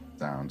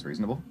 Sounds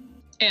reasonable.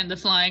 And the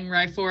flying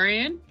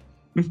Rhyphorian?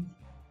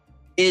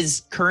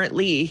 Is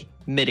currently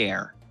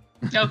midair.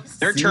 Oh.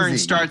 Their turn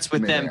starts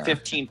with them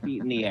 15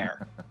 feet in the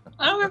air.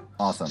 Okay.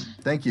 Awesome.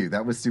 Thank you.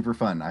 That was super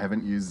fun. I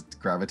haven't used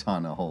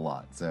Graviton a whole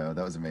lot, so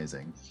that was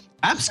amazing.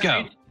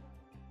 Absco.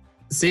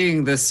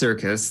 Seeing this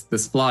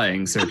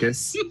flying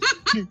circus.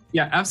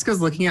 Yeah,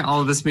 Absco's looking at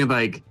all of this being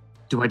like,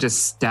 do I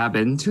just stab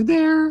into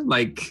there?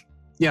 Like,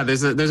 yeah,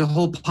 there's a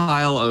whole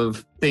pile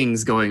of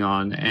things going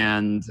on,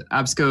 and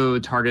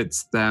Absco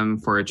targets them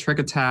for a trick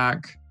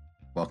attack.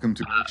 Welcome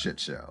to our shit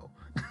show.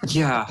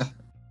 Yeah.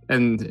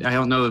 And I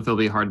don't know if it'll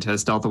be hard to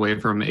stealth away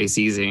from a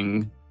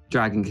seizing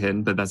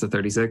Dragonkin, but that's a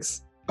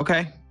 36.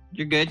 Okay,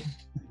 you're good.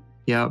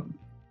 Yep.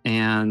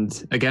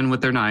 And again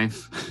with their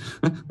knife.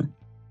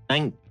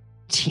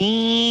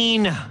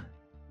 19.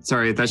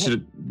 Sorry, that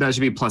should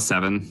be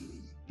 +7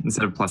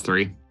 instead of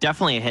 +3.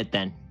 Definitely a hit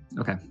then.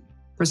 Okay.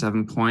 For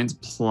 7 points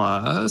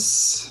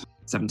plus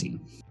 17.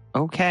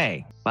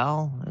 Okay.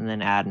 Well, and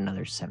then add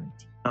another 17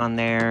 on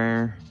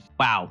there.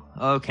 Wow.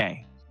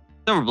 Okay.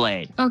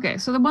 Silverblade. Okay,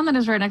 so the one that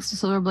is right next to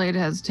Silverblade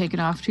has taken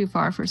off too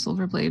far for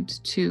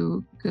Silverblade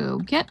to go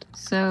get.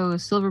 So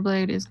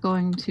Silverblade is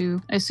going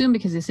to, I assume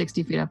because he's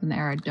 60 feet up in the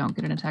air, I don't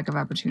get an attack of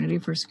opportunity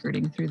for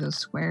skirting through those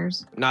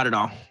squares. Not at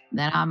all.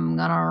 Then I'm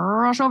gonna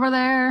rush over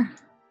there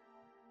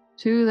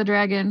to the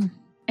dragon,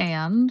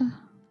 and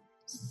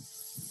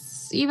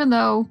even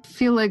though I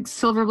feel like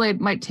Silverblade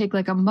might take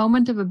like a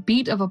moment of a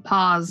beat of a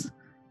pause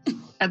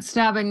at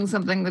stabbing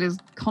something that is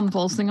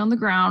convulsing on the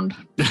ground,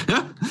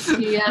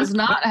 he has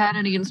not had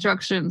any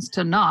instructions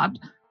to not,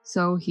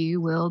 so he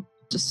will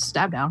just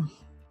stab down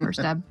or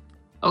stab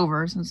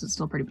over, since it's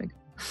still pretty big.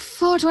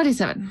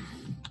 427.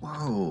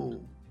 Whoa.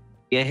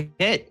 You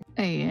hit.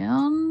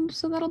 And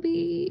so that'll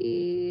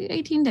be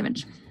 18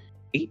 damage.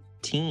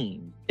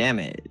 18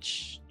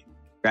 damage.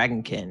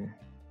 Dragonkin.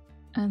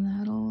 And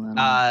that'll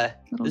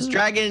this do it.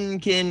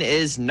 Dragonkin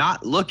is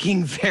not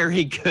looking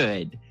very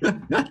good.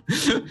 Can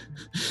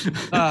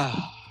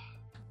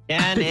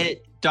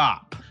it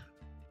stop?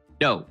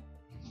 No.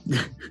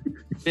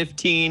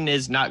 15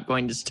 is not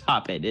going to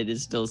stop it. It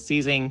is still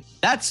seizing.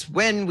 That's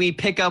when we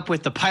pick up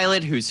with the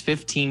pilot who's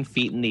 15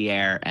 feet in the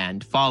air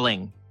and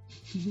falling.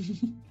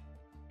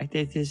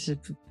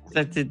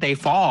 They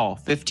fall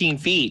 15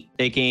 feet,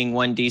 taking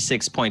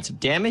 1d6 points of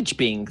damage,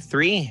 being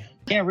 3.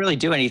 Can't really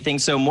do anything,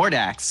 so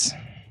Mordax.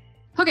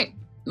 Okay,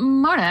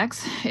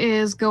 Mordax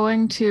is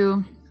going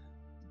to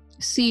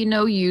see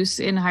no use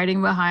in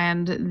hiding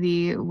behind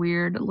the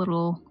weird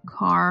little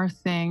car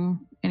thing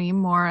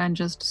anymore and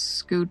just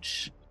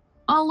scooch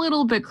a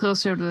little bit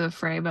closer to the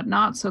fray, but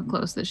not so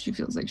close that she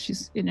feels like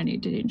she's in any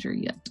danger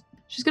yet.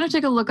 She's going to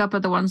take a look up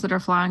at the ones that are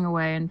flying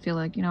away and feel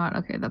like, you know what,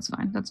 okay, that's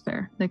fine, that's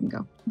fair, they can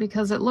go.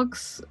 Because it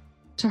looks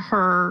to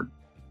her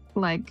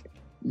like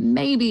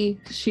maybe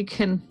she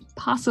can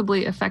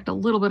possibly affect a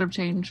little bit of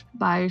change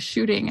by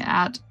shooting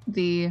at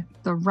the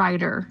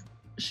rider.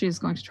 She's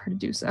going to try to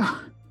do so.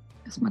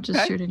 As much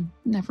as shooting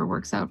never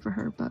works out for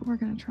her, but we're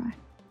going to try.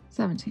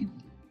 17.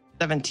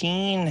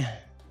 17.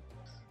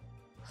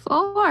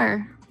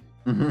 4.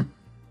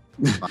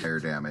 Fire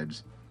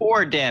damage.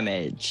 4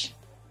 damage.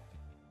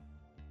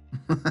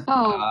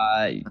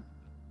 Oh.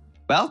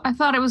 Well, I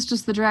thought it was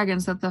just the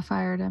dragons that the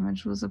fire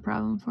damage was a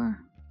problem for.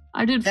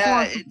 I did 4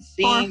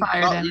 fire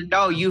damage.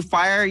 No, you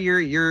fire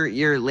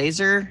your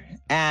laser,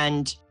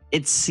 and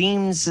it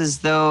seems as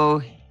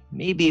though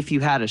maybe if you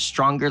had a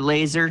stronger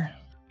laser,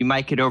 you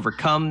might could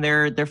overcome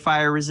their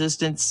fire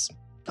resistance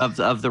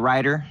of the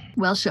rider.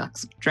 Well,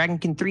 shucks.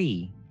 Dragonkin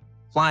 3,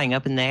 flying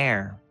up in the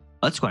air.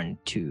 Let's go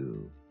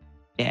into...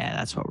 Yeah,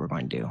 that's what we're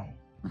going to do.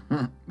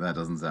 That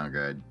doesn't sound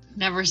good.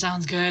 Never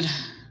sounds good.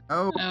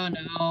 Oh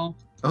no.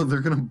 Oh, they're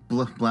gonna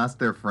blast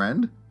their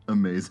friend?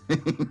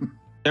 Amazing.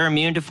 They're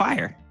immune to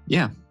fire.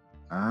 Yeah.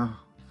 Oh,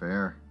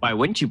 fair. Why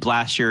wouldn't you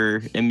blast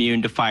your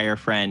immune to fire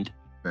friend?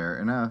 Fair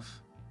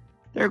enough.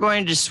 They're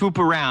going to swoop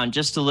around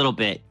just a little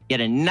bit. Get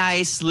a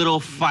nice little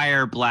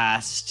fire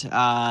blast.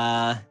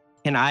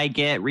 Can I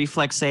get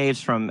reflex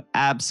saves from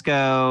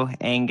Absco,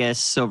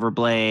 Angus,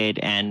 Silverblade,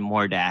 and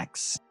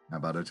Mordax? How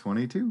about a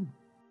 22?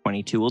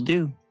 22 will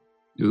do.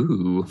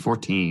 Ooh,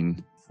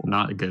 14.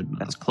 Not good enough.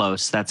 That's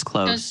close. That's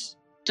close.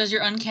 Does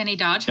your uncanny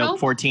dodge Nope, help?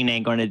 14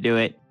 ain't going to do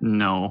it.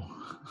 No.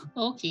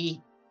 Okay.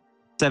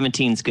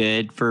 17's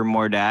good for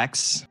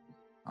Mordax.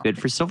 Good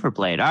for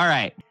Silverblade. All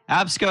right.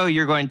 Absco,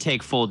 you're going to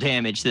take full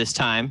damage this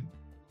time.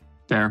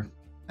 Fair.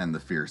 And the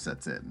fear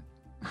sets in.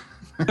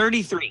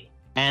 33.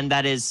 And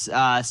that is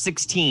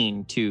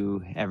 16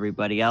 to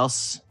everybody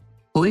else.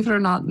 Believe it or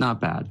not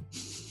bad.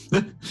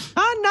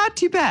 Not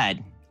too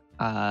bad.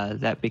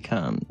 That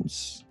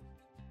becomes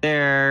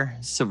there.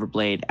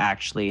 Silverblade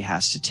actually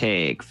has to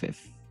take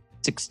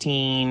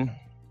 16.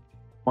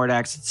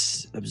 Mordax,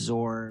 it's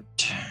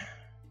absorbed.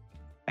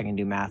 I can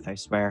do math, I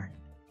swear.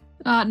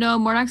 No,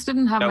 Mordax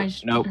didn't have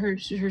Nope. her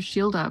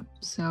shield up,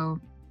 so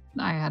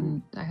I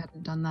hadn't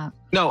done that.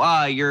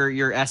 No,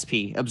 your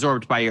SP,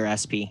 absorbed by your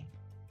SP.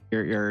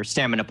 Your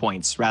stamina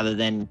points rather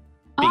than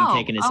being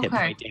taken as hit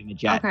point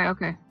damage yet.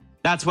 Okay.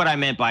 That's what I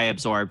meant by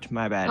absorbed.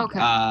 My bad.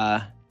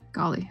 Okay.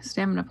 Golly,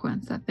 stamina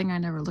points, that thing I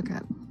never look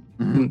at.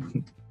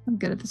 I'm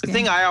good at this The game.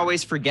 thing I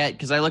always forget,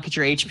 because I look at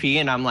your HP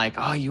and I'm like,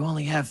 oh, you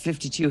only have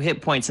 52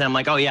 hit points. And I'm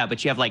like, oh yeah,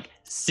 but you have like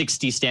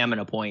 60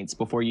 stamina points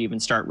before you even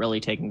start really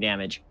taking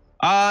damage.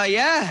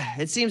 Yeah,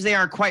 it seems they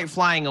aren't quite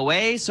flying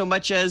away so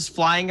much as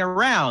flying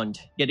around,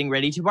 getting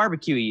ready to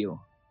barbecue you.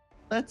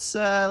 Let's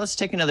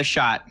take another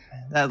shot.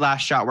 That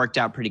last shot worked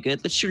out pretty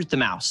good. Let's shoot at the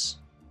mouse.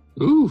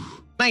 Ooh.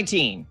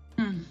 19.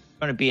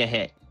 Gonna be a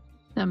hit.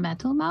 The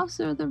metal mouse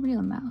or the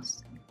real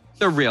mouse?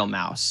 The real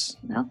mouse.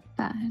 Well,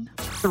 fine.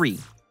 3.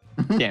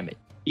 Damn it.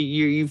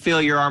 You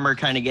feel your armor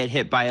kind of get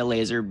hit by a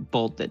laser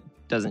bolt that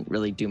doesn't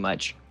really do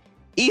much.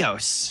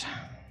 Eos.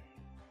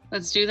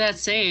 Let's do that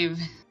save.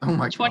 Oh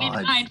my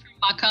 29 god. for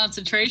my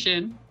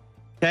concentration.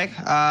 Okay,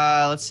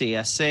 let's see.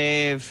 A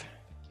save.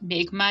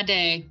 Make my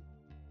day.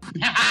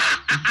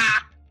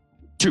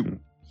 2.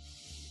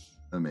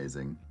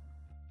 Amazing.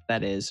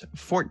 That is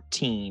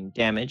 14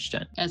 damage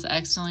done. As I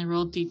accidentally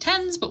rolled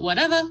d10s, but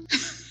whatever.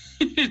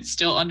 It's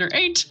still under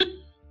 8.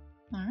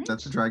 All right. Is that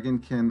the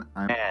dragonkin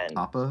I'm And- on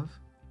top of?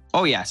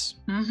 Oh, yes.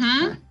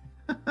 Mm-hmm.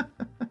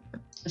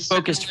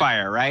 Focused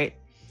fire, right?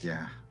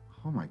 Yeah.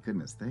 Oh my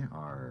goodness, they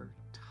are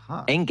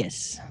tough.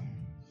 Angus.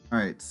 All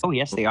right. So Oh,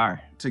 yes, they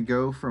are. to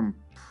go from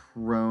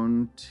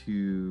prone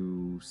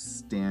to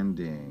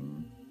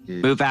standing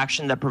is Move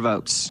action that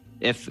provokes.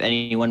 If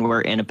anyone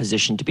were in a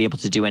position to be able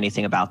to do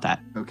anything about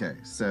that. okay.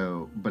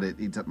 So, but it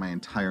eats up my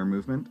entire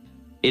movement.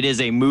 It is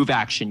a move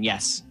action,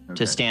 yes, Okay.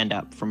 to stand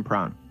up from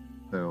prone.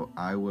 So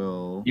I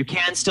will. You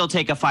can still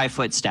take a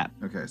 5-foot step.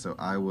 Okay, so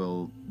I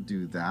will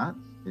do that.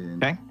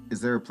 Okay.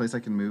 Is there a place I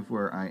can move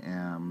where I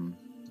am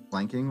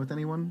flanking with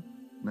anyone?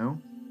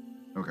 No?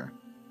 Okay.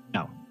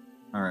 No.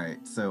 All right,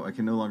 so I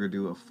can no longer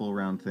do a full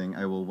round thing.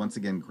 I will once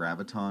again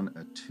Graviton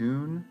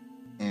Attune,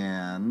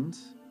 and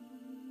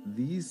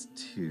these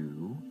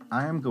two,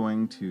 I am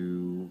going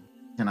to...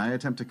 Can I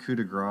attempt to coup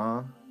de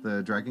grace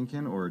the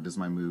Dragonkin, or does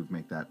my move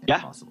make that Yeah.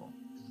 impossible?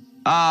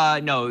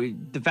 No,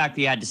 the fact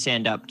that you had to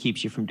stand up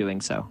keeps you from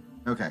doing so.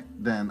 Okay,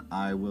 then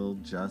I will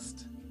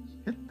just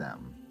hit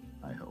them,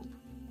 I hope.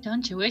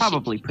 Don't you wish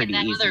Probably you pretty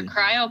another easy.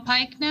 cryo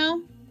pike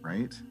now?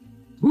 Right?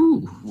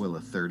 Ooh. Will a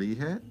 30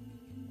 hit?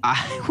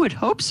 I would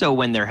hope so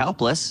when they're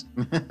helpless.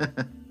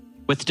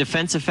 With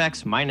defense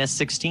effects minus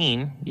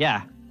 16,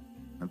 yeah.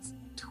 That's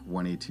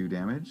 22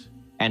 damage.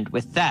 And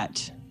with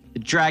that, the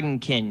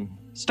Dragonkin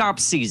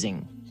stops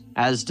seizing,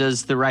 as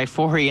does the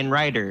Rhyphorian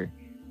rider,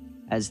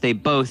 as they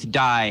both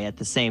die at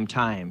the same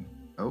time.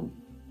 Oh.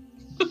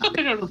 I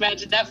don't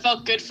imagine that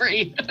felt good for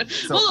you.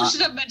 So, well, it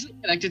should have been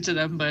connected to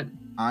them, but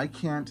I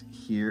can't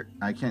hear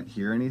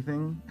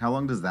anything. How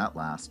long does that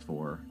last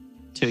for?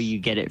 Till you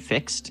get it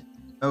fixed.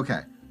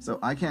 Okay. So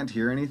I can't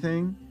hear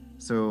anything.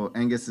 So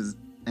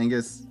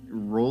Angus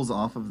rolls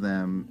off of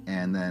them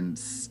and then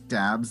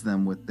stabs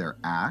them with their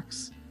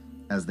axe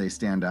as they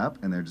stand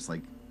up, and they're just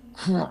like,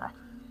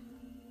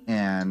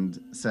 and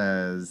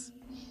says,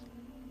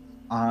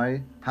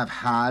 "I have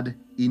had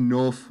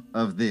enough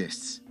of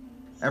this.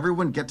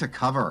 Everyone get to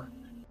cover."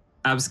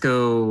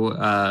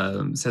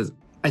 Absco says,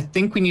 I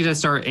think we need to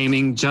start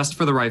aiming just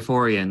for the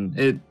Rhyphorian.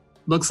 It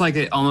looks like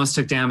it almost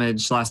took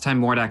damage last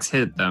time Mordax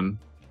hit them.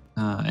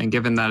 And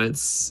given that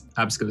it's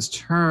Absco's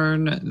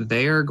turn,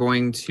 they are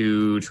going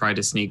to try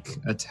to sneak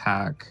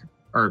attack.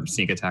 Oh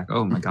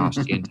my gosh,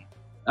 D&D.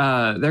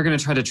 They're going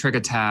to try to trick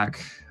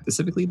attack,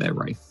 specifically the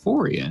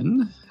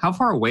Rhyphorian. How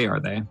far away are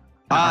they?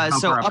 How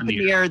So far up in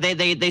the air,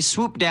 they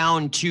swoop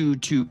down to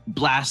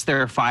blast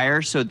their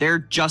fire. So they're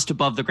just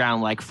above the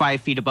ground, like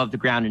 5 feet above the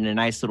ground in a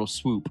nice little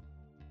swoop.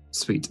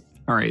 Sweet.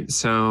 All right.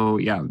 So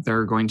yeah,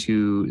 they're going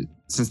to,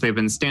 since they've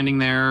been standing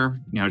there,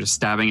 just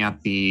stabbing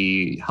at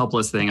the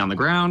helpless thing on the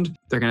ground,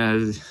 they're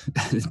going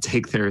to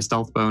take their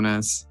stealth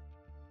bonus.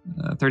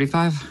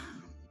 35.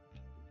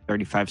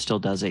 35 still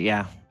does it,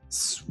 yeah.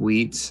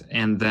 Sweet.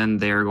 And then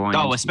they're going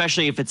Oh,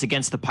 especially if it's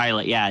against the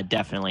pilot. Yeah,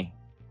 definitely.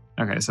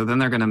 Okay, so then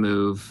they're going to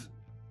move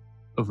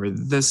over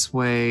this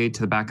way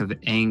to the back of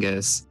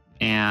Angus,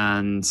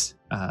 and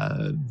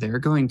they're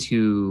going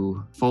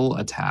to full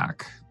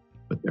attack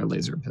with their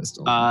laser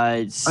pistol.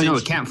 No,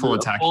 it can't full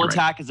attack. Full Right.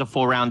 attack is a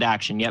full round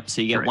action. Yep,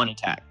 so you get Right. one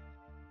attack.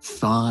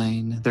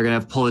 Fine. They're going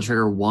to pull the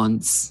trigger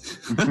once.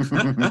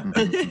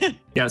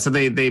 Yeah, so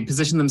they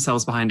position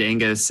themselves behind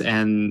Angus,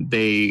 and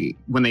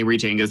when they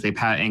reach Angus, they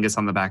pat Angus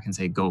on the back and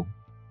say, go.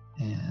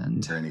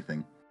 And Or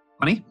anything.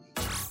 20.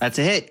 That's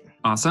a hit.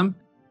 Awesome.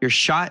 Your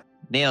shot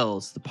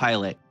nails the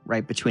pilot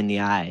right between the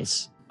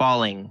eyes,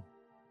 falling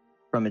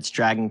from its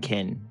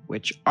dragonkin,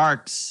 which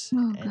arcs Oh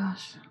and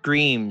gosh.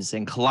 screams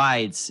and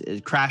collides.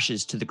 It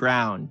crashes to the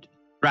ground,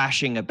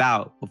 thrashing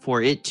about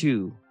before it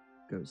too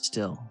goes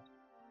still.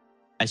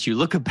 As you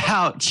look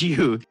about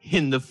you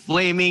in the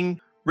flaming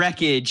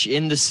wreckage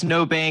in the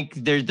snowbank,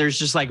 there's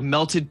just like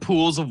melted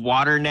pools of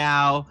water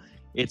now.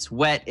 It's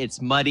wet, it's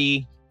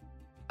muddy.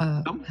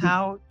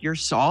 Somehow you're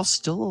all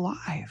still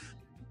alive.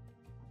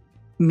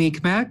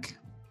 Meekmek,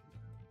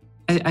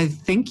 I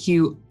think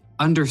you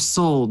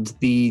undersold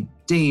the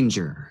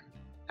danger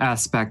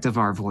aspect of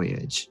our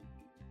voyage.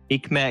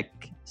 Ikmek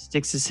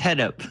sticks his head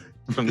up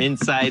from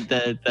inside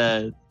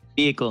the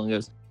vehicle and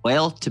goes,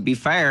 well, to be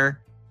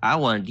fair, I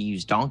wanted to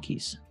use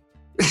donkeys.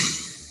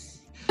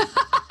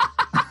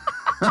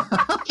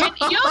 can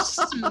you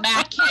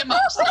smack him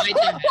upside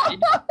the head?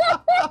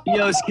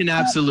 Eos can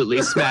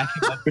absolutely smack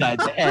him upside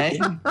the head.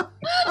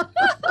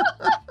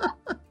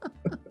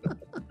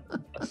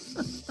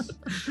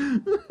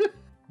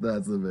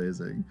 That's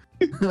amazing.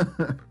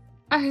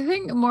 I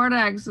think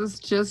Mordax is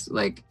just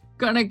like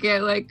gonna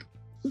get like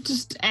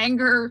just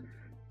anger,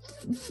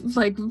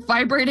 like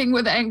vibrating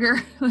with anger,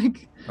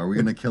 like Are we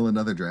gonna kill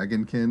another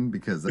dragonkin?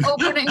 Because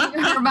opening her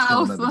kill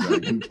mouth. another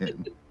Like,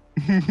 dragonkin.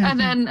 and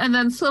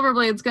then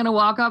Silverblade's gonna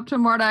walk up to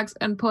Mordax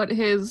and put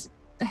his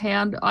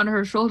hand on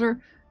her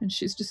shoulder, and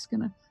she's just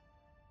gonna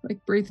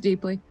like breathe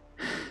deeply.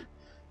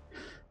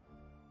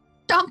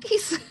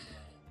 Donkeys.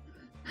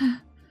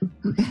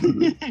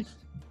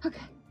 Okay.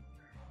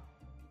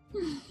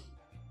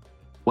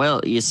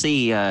 Well, you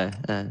see, I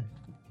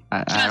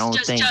don't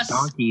think just-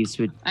 donkeys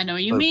would. I know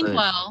you But- mean but-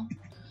 well,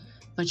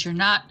 but you're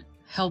not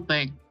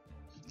helping.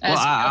 Well,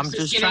 I'm Eos is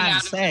just getting trying to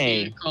out of the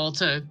say. vehicle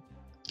to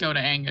go to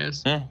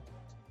Angus. Eh,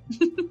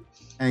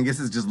 Angus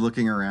is just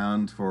looking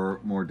around for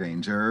more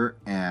danger,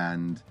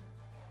 and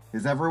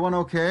is everyone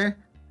okay?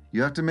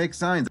 You have to make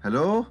signs.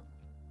 Hello?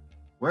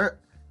 Where?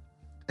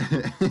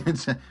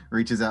 It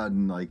reaches out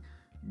and like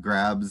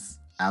grabs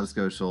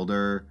Absco's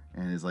shoulder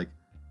and is like,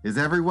 is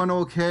everyone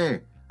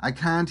okay? I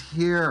can't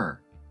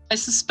hear. I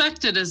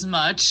suspected as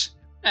much,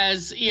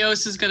 as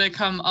Eos is going to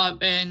come up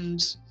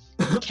and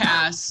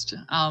cast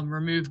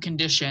remove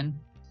condition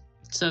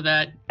so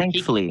that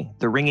thankfully,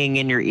 the ringing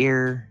in your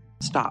ear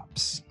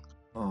stops.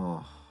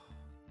 Oh,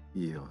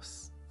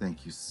 Eos,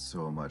 thank you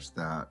so much.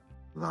 That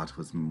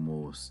was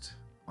most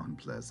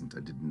unpleasant.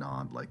 I did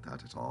not like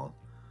that at all.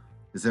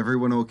 Is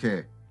everyone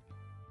okay?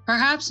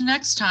 perhaps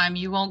next time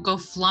you won't go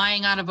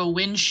flying out of a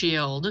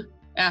windshield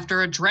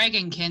after a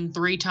dragonkin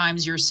 3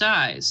 times your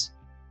size.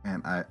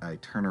 And I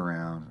turn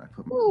around, I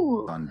put my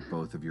Ooh. on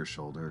both of your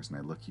shoulders, and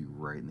I look you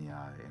right in the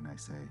eye, and I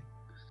say,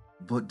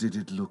 but did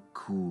it look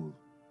cool?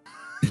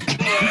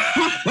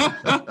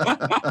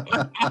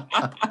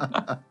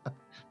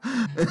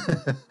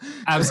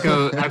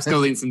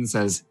 Absco leans in and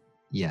says,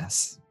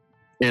 yes,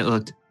 it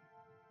looked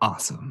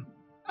awesome.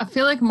 I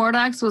feel like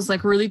Mordax was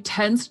like really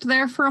tensed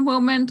there for a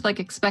moment, like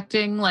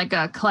expecting like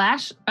a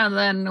clash. And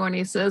then when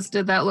he says,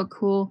 did that look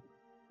cool?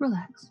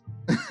 Relax.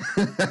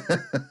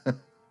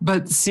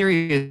 But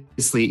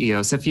seriously,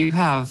 Eos, if you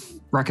have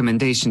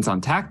recommendations on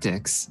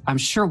tactics, I'm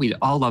sure we'd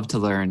all love to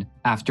learn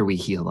after we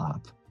heal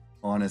up.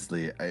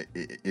 Honestly,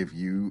 if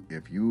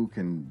you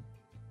can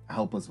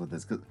help us with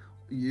this, because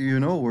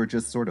we're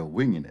just sort of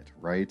winging it,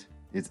 right?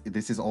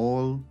 This is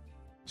all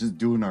just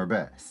doing our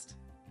best.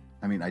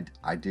 I mean,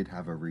 I did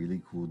have a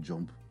really cool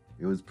jump.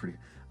 It was pretty.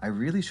 I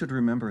really should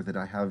remember that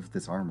I have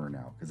this armor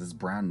now because it's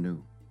brand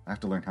new. I have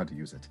to learn how to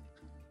use it.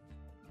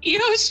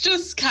 Eos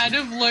just kind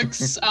of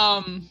looks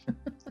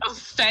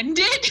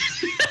offended.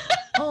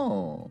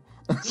 Oh.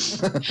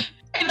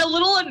 And a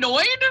little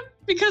annoyed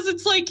because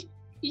it's like,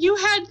 you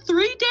had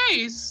 3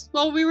 days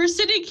while we were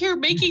sitting here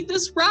making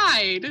this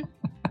ride.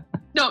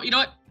 No, you know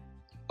what?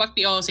 Fuck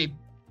the OLC.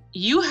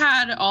 You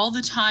had all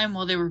the time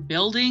while they were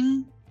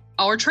building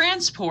our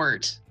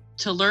transport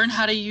to learn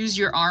how to use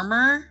your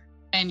armor,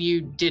 and you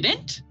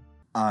didn't?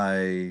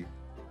 I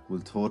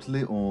will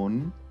totally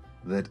own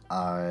that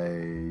I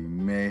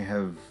may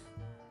have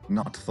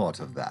not thought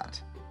of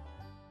that.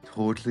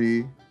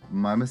 Totally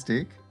my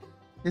mistake.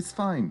 It's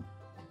fine.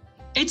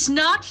 It's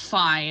not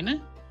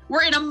fine.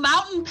 We're in a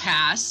mountain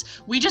pass.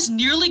 We just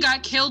nearly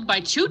got killed by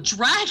 2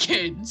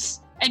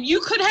 dragons. And you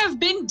could have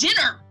been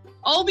dinner.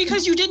 All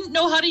because you didn't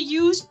know how to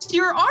use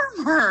your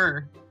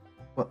armor.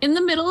 In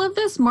the middle of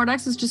this,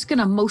 Mordax is just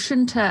gonna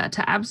motion to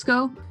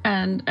Absco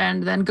and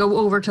then go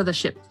over to the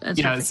ship.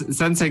 Yeah,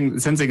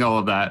 sensing all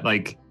of that,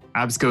 like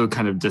Absco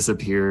kind of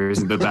disappears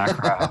in the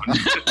background,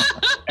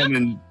 and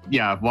then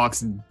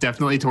walks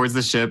definitely towards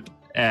the ship,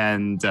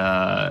 and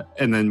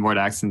then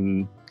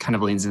Mordax kind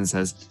of leans in and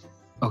says,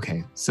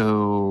 "Okay,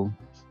 so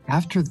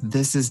after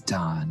this is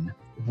done,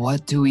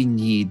 what do we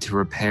need to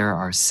repair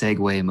our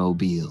Segway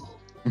mobile?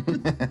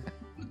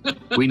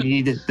 We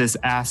need this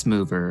ass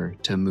mover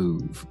to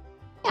move."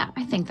 Yeah,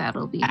 I think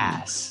that'll be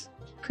Ass.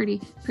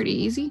 pretty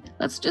easy.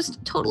 Let's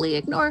just totally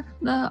ignore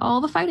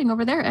all the fighting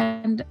over there,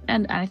 and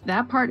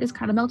that part is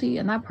kind of melty,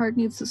 and that part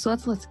needs to. So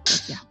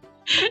let's yeah.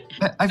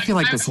 I feel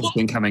like this has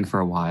been coming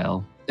for a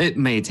while. It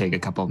may take a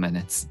couple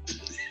minutes.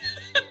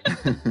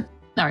 All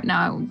right,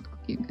 now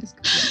you guys.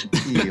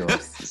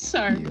 Eos.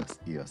 Sorry.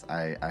 Eos.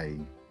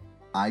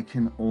 I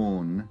can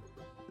own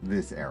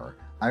this error.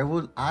 I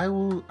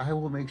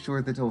will make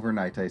sure that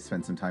overnight I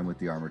spend some time with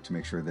the armor to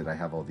make sure that I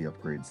have all the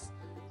upgrades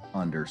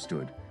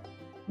understood.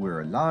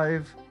 We're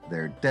alive,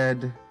 they're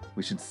dead.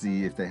 We should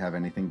see if they have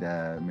anything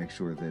to make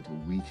sure that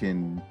we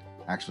can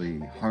actually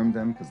harm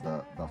them, because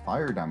the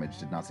fire damage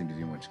did not seem to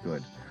do much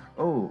good.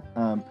 Oh,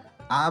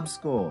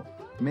 Absco,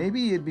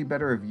 maybe it'd be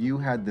better if you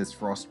had this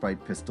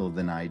frostbite pistol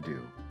than I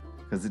do,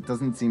 because it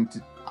doesn't seem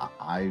to.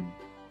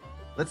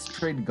 Let's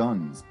trade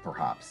guns,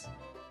 perhaps.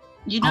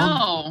 You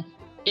know,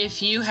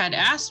 if you had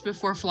asked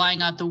before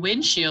flying out the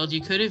windshield,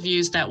 you could have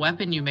used that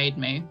weapon you made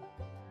me.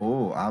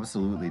 Oh,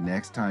 absolutely.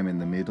 Next time, in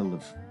the middle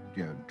of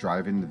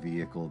driving the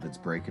vehicle that's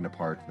breaking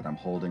apart, that I'm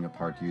holding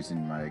apart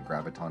using my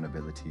graviton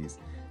abilities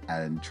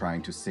and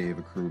trying to save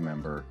a crew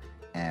member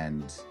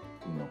and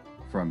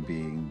from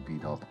being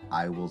beat up,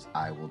 I will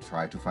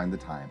try to find the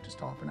time to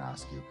stop and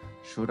ask you,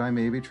 should I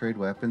maybe trade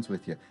weapons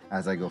with you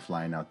as I go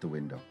flying out the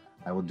window?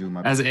 I will do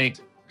my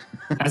best.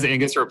 As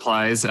Angus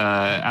replies,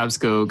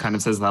 Absco kind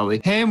of says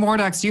loudly, "Hey,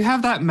 Mordax, do you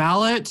have that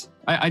mallet?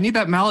 I need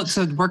that mallet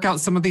to work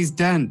out some of these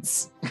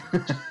dents."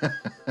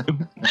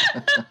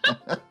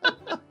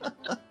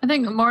 I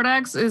think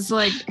Mordax is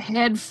like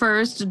head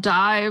first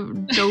dove.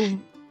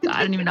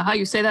 I don't even know how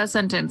you say that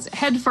sentence.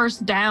 Head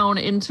first down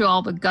into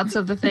all the guts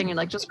of the thing, and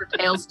like just her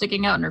tail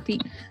sticking out and her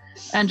feet,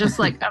 and just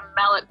like a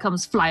mallet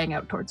comes flying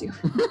out towards you.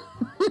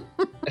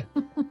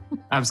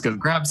 Absco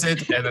grabs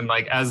it, and then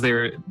like as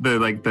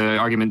the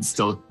argument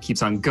still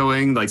keeps on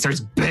going, like starts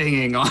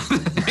banging on the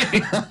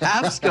thing.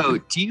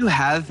 Absco, do you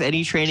have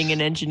any training in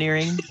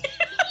engineering?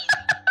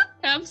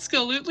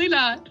 Absolutely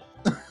not.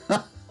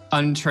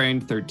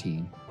 Untrained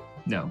 13.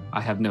 No, I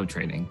have no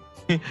training.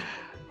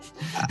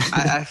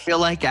 I feel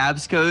like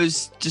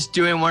Absco's just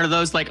doing one of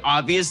those, like,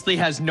 obviously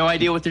has no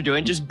idea what they're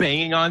doing, just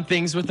banging on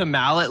things with a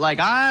mallet. Like,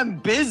 I'm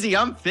busy,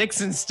 I'm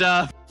fixing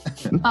stuff.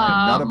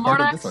 Not a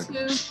part of this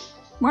argument.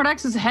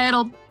 Mordax's head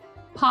will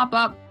pop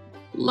up.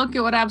 Look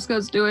at what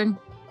Absco's doing.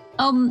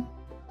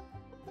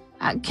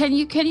 Can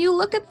you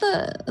look at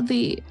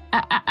the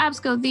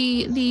Absco?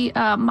 The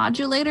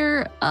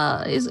modulator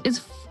is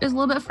a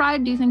little bit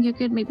fried. Do you think you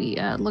could maybe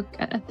look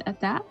at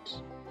that?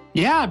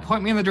 Yeah,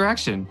 point me in the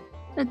direction.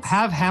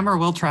 Have hammer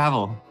will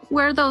travel.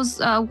 Where those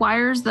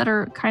wires that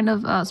are kind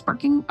of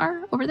sparking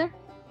are over there?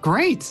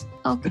 Great.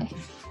 Okay.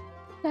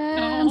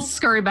 And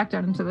scurry back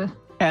down into the...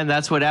 And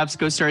that's what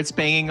Absco starts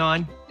banging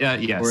on?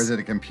 Yes. Or is it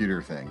a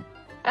computer thing?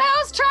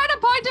 I was trying to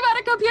point him at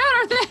a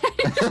computer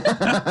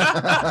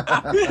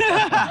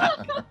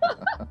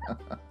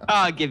thing.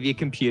 I'll give you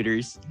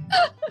computers.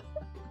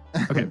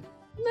 Okay,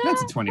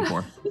 that's a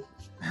 24.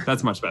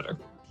 That's much better.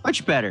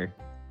 Much better.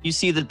 You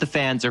see that the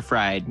fans are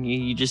fried.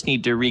 You just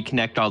need to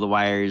reconnect all the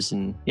wires,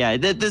 and yeah,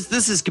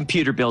 this is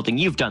computer building.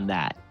 You've done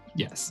that.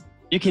 Yes.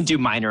 You can do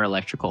minor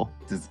electrical.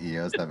 Does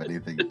Eos have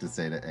anything to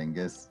say to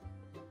Angus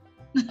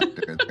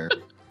after their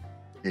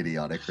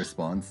idiotic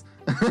response?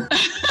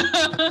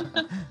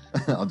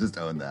 I'll just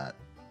own that.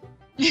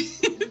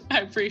 I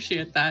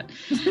appreciate that.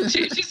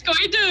 She's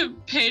going to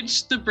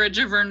pinch the bridge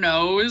of her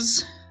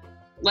nose,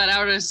 let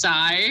out a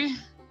sigh,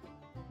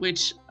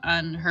 which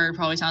on her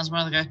probably sounds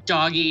more like a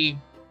doggy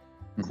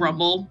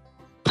grumble.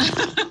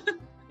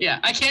 Yeah,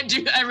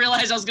 I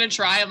realized I was going to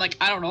try. I'm like,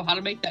 I don't know how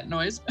to make that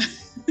noise.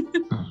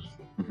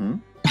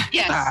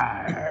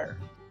 Yes.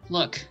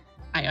 Look,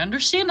 I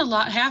understand a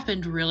lot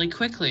happened really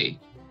quickly.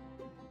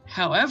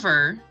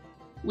 However,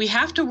 we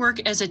have to work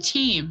as a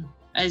team,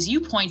 as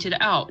you pointed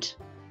out.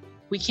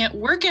 We can't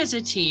work as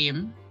a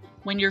team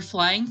when you're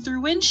flying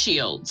through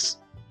windshields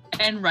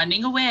and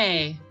running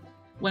away.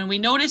 When we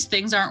notice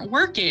things aren't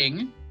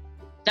working,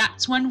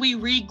 that's when we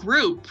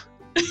regroup.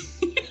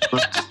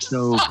 That's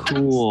so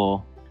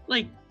cool.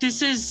 Like,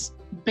 this is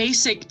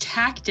basic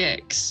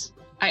tactics.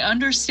 I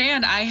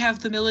understand I have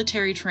the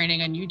military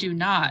training and you do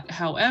not.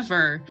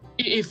 However,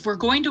 if we're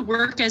going to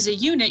work as a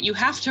unit, you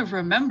have to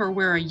remember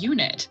we're a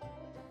unit.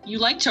 You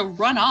like to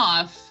run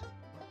off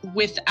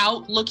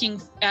without looking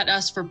at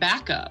us for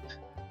backup.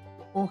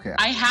 Okay.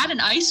 I had an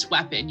ice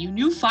weapon. You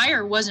knew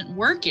fire wasn't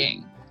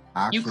working.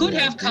 Actually, You could I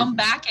have did- come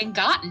back and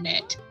gotten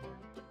it.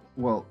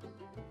 Well,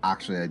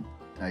 actually,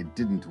 I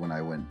didn't when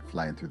I went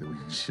flying through the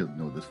windshield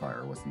know the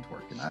fire wasn't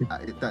working.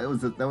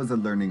 That was a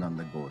learning on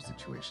the go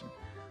situation.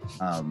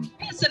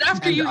 Yes, and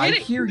after And you I hit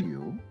it, hear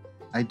you.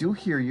 I do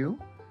hear you.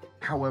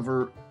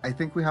 However, I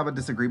think we have a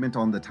disagreement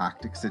on the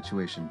tactics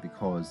situation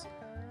because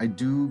I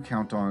do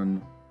count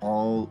on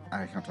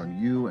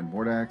you and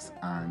Mordax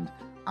and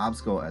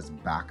Absco as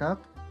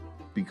backup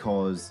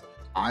because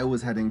I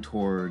was heading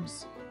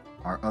towards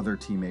our other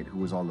teammate who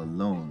was all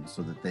alone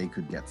so that they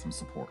could get some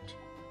support.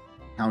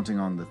 Counting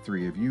on the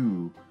three of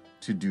you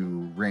to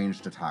do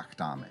ranged attack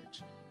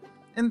damage.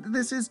 And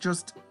this is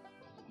just,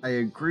 I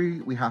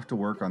agree we have to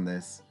work on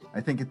this. I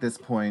think at this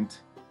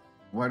point,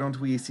 why don't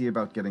we see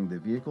about getting the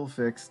vehicle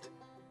fixed,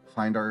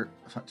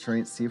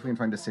 see if we can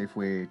find a safe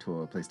way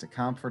to a place to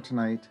camp for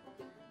tonight,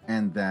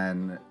 and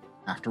then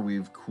after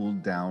we've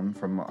cooled down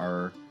from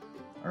our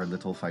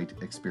little fight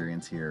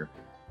experience here,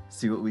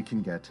 see what we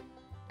can get,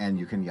 and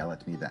you can yell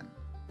at me then.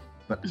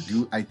 But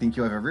I think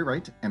you have every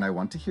right, and I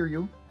want to hear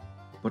you.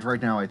 But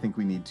right now, I think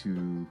we need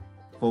to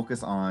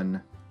focus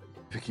on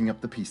picking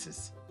up the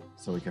pieces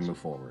so we can move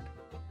forward.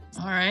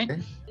 all right.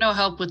 Okay. No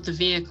help with the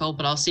vehicle,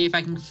 but I'll see if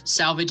I can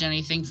salvage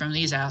anything from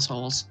these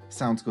assholes.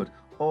 Sounds good.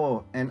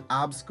 Oh, and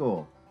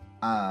Absco,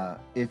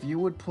 if you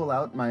would pull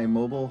out my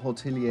mobile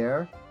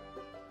hotelier,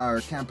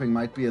 our camping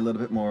might be a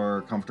little bit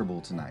more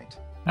comfortable tonight.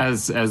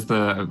 As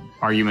the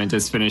argument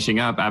is finishing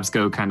up,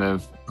 Absco kind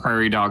of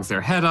prairie dogs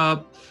their head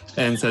up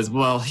and says,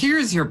 well,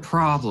 here's your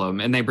problem.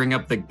 And they bring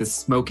up the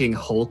smoking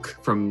Hulk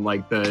from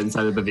like the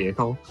inside of the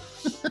vehicle.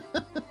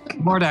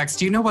 Mordax,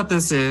 do you know what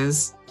this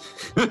is?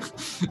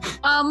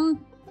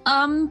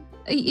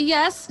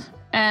 Yes.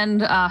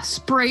 And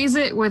sprays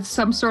it with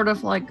some sort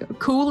of like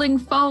cooling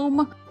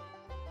foam.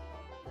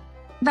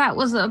 That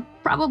was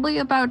probably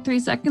about 3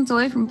 seconds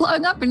away from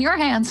blowing up in your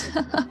hands.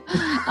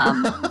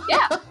 I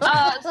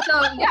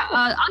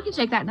can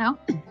take that now.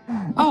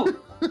 Oh,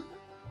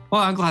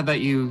 well, I'm glad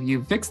that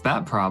you fixed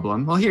that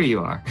problem. Well, here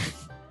you are.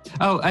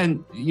 Oh,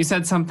 and you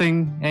said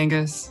something,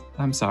 Angus.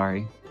 I'm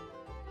sorry.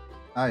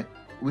 Hi,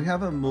 we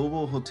have a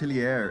mobile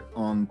hotelier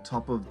on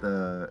top of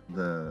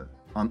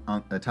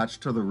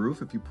attached to the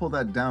roof. If you pull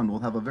that down,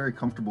 we'll have a very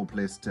comfortable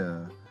place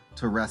to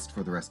rest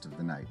for the rest of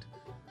the night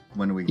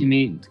when we You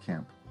mean- get to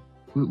camp.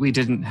 We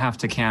didn't have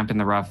to camp in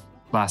the rough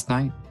last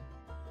night?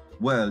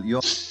 Well,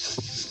 you're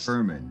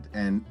determined,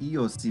 and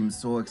Eos seems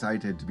so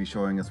excited to be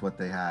showing us what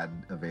they had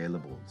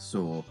available,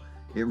 so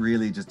it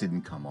really just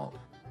didn't come up.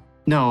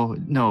 No.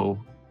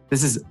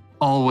 This is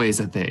always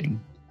a thing.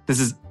 This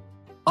is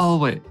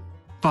always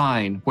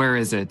fine. Where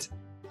is it?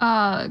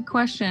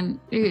 Question.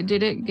 Did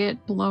it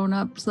get blown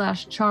up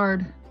 /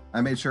 charred? I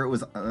made sure it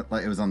was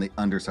on the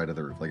underside of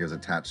the roof, like it was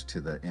attached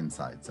to the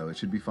inside, so it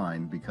should be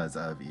fine because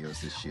of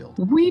Eos's shield.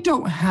 We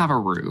don't have a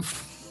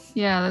roof.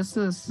 Yeah, this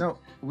is... No,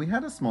 it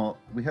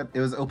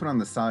was open on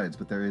the sides,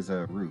 but there is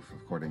a roof,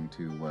 according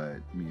to what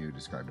Miyu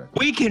described.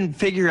 We can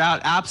figure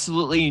out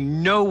absolutely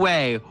no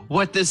way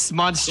what this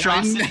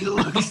monstrosity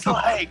looks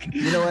like.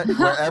 You know what?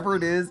 Wherever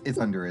it is, it's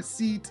under a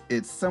seat.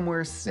 It's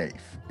somewhere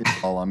safe. It's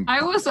all I'm.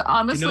 I was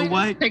honestly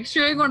what?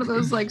 picturing one of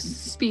those like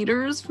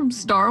speeders from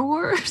Star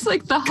Wars,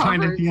 like the hover.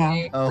 Kind of, yeah.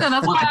 thing. Oh. And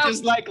that's why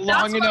Just like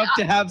long why enough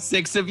to have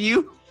 6 of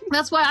you.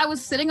 That's why I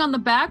was sitting on the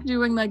back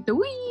doing like the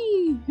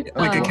wee.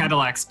 Like a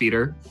Cadillac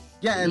speeder.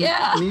 Yeah, and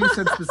Yeah. you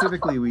said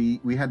specifically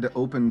we had to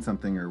open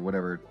something or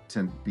whatever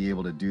to be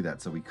able to do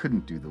that, so we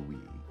couldn't do the Wii.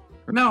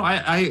 No,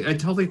 I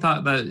totally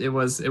thought that it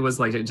was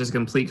like just a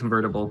complete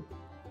convertible.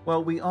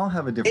 Well, we all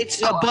have a different.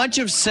 It's a bunch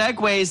of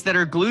segways that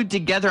are glued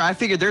together. I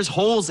figure there's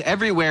holes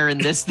everywhere in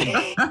this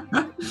thing.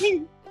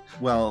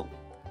 Well,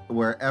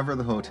 wherever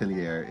the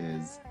hotelier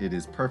is, it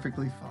is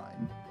perfectly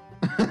fine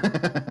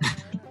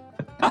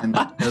and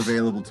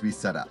available to be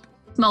set up.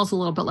 Smells a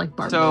little bit like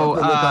barbecue. So,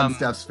 The look on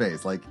Steph's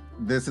face, like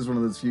this is one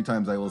of those few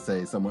times I will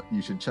say, someone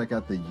you should check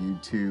out the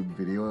YouTube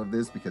video of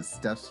this because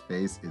Steph's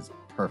face is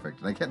perfect,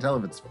 and I can't tell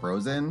if it's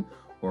frozen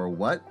or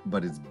what,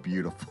 but it's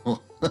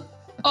beautiful.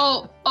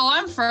 Oh,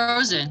 I'm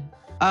frozen.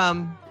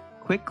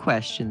 Quick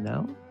question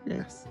though.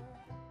 Yes.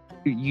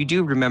 You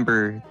do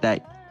remember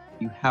that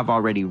you have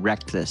already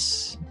wrecked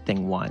this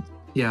thing once.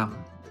 Yeah.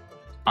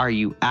 Are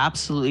you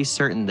absolutely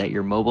certain that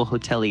your mobile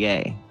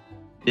hotelier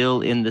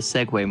still in the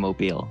Segway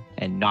mobile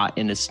and not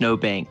in a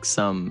snowbank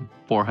some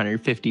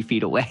 450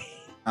 feet away?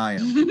 I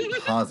am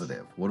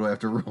positive. What do I have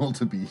to roll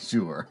to be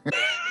sure?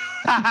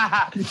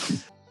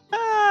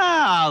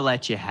 I'll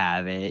let you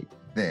have it.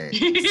 Thanks.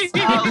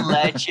 I'll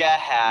let you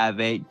have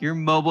it. Your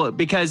mobile,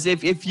 because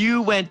if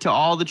you went to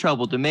all the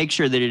trouble to make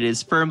sure that it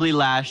is firmly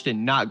lashed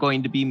and not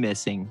going to be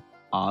missing,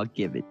 I'll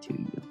give it to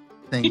you.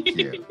 Thank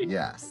you.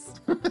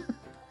 Yes.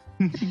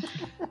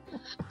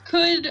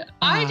 Could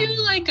I do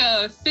like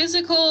a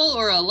physical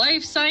or a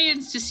life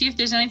science to see if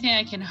there's anything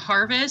I can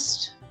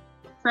harvest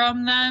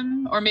from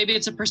them? Or maybe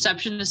it's a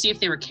perception to see if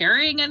they were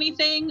carrying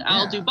anything.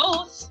 I'll do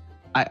both.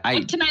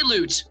 What can I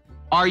loot?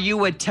 Are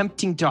you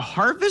attempting to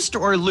harvest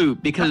or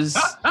loot? Because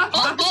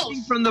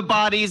harvesting from the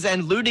bodies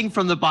and looting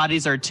from the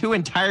bodies are two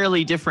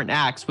entirely different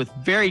acts with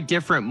very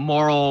different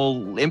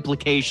moral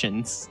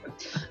implications.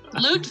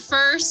 Loot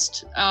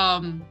first,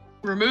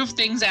 remove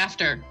things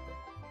after.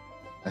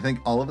 I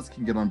think all of us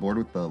can get on board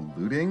with the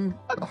looting.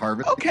 The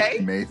harvest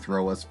may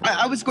throw us.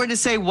 I was going to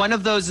say one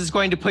of those is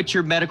going to put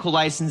your medical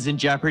license in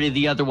jeopardy.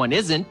 The other one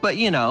isn't, but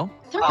you know.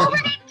 They're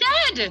already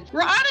dead.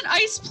 We're on an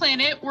ice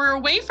planet. We're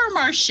away from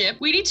our ship.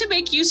 We need to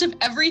make use of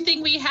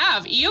everything we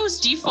have. EO's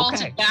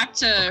defaulted back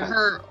to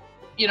her,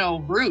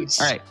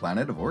 roots. All right.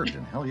 Planet of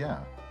origin. Hell yeah.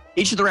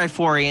 Each of the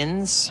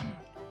Riforians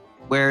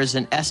wears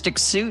an Estic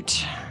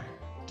suit,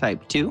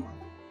 type 2.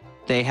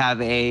 They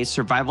have a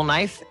survival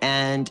knife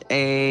and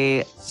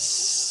a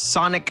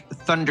sonic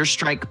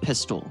thunderstrike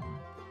pistol.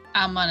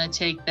 I'm gonna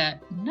take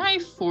that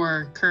knife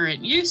for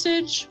current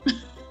usage.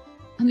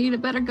 I need a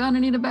better gun. I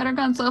need a better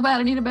gun so bad.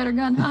 I need a better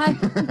gun. Hi.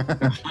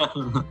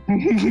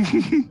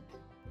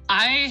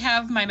 I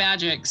have my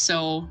magic,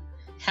 so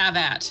have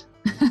at.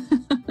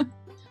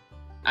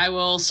 I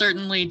will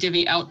certainly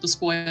divvy out the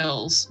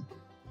spoils.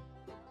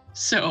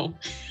 So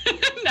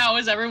now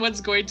is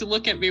everyone's going to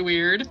look at me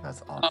weird.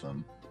 That's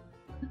awesome.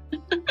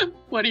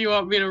 What do you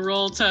want me to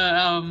roll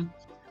to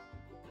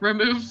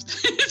remove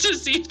to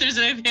see if there's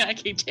anything I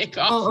can take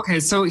off? Oh, okay.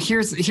 So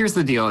here's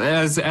the deal.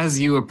 As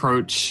you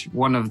approach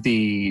one of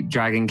the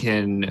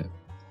dragonkin,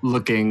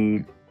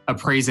 looking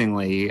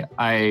appraisingly,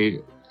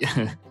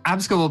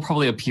 Absco will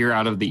probably appear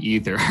out of the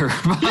ether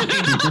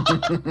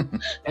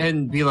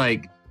and be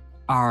like,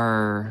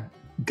 "Our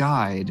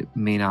guide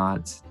may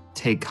not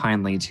take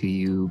kindly to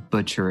you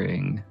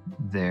butchering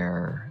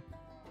their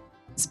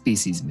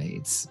species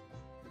mates."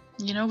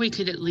 We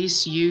could at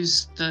least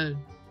use the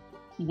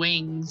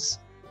wings.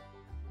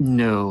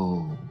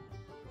 No.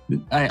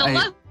 The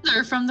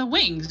leather from the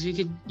wings. We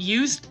could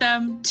use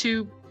them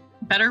to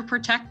better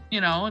protect,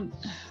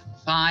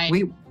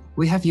 fine.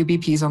 We have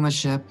UBPs on the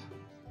ship.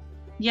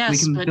 Yes, we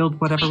can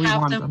build whatever we want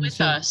have them on the with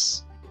ship.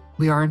 us.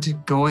 We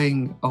aren't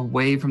going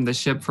away from the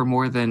ship for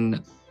more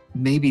than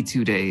maybe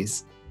 2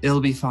 days.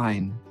 It'll be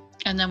fine.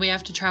 And then we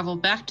have to travel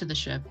back to the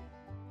ship.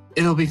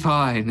 It'll be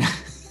fine.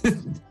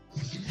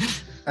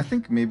 I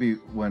think maybe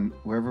when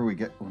we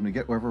get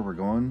wherever we're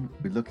going,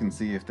 we look and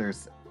see if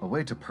there's a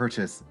way to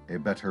purchase a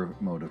better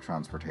mode of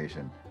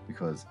transportation,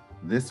 because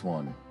this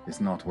one is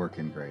not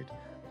working great.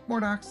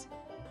 Mordax,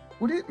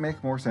 would it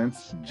make more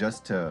sense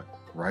just to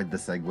ride the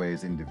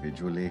segways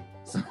individually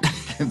so we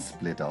can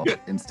split up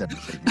instead of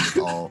taking it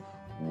all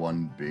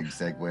one big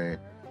segway?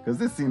 Because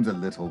this seems a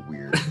little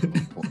weird at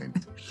this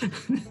point.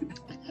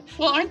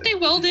 Well, aren't they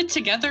welded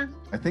together?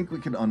 I think we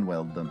can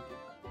unweld them.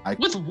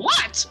 With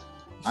what?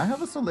 I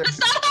have a solution. That's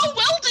not how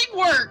welding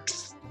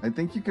works! I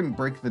think you can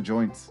break the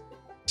joints.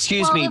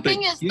 Excuse me, but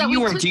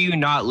do you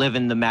not live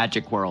in the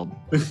magic world?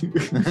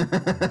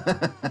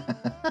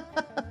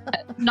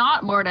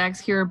 Not Mordax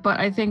here,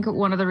 but I think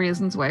one of the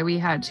reasons why we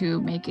had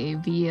to make a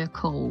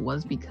vehicle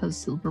was because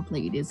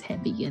Silverblade is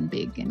heavy and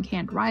big and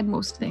can't ride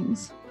most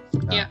things.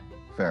 Yeah.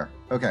 Fair.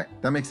 Okay,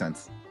 that makes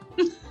sense.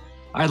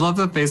 I love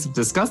the face of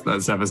disgust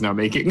that Steph is now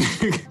making.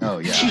 Oh,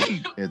 yeah.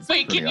 It's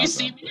Wait, can you awesome.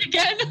 see me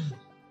again?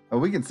 Oh,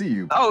 we can see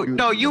you. Oh,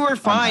 no, you were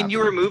fine. unhappy. You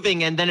were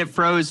moving, and then it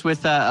froze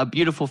with a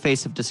beautiful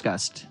face of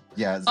disgust.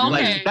 Yeah, Zoom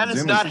Okay. Like, that is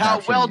Zoom not how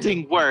capturing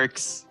welding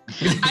works.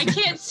 I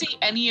can't see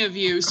any of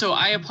you, so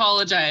I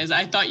apologize.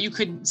 I thought you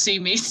could see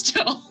me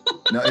still.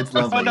 No, it's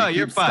lovely. Oh, no, You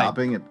you're keep fine.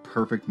 stopping at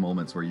perfect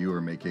moments where you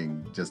were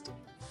making just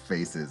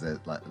faces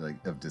at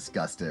like of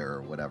disgust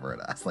or whatever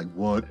it is. Like,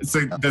 what? It's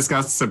a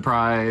disgust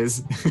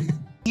surprise.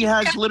 He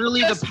has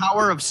literally the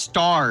power of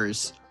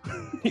stars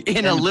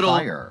in a little.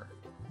 Fire.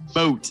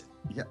 boat.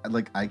 Yeah,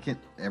 like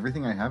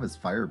everything I have is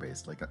fire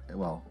based. Like,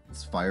 well,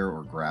 it's fire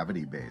or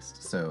gravity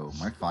based. So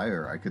my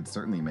fire, I could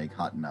certainly make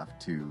hot enough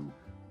to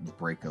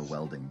break a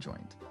welding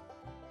joint.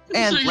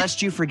 And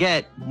lest you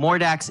forget,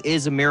 Mordax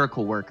is a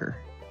miracle worker.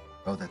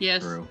 Oh, that's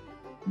Yes. true.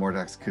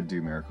 Mordax could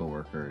do miracle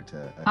worker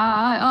to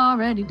I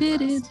already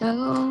did it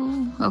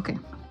though. Okay.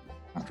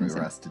 after we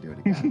rest to do it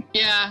again.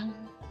 Yeah.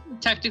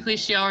 Technically,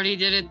 she already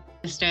did it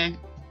this day.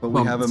 But we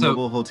Well, have a so-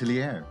 mobile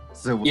hotelier,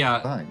 so we're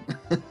Yeah. fine.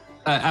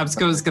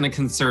 Absco is going to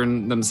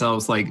concern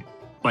themselves, like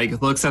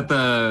looks at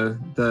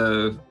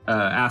the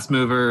ass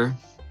mover,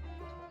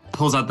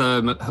 pulls out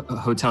the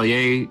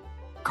hotelier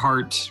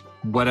cart,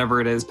 whatever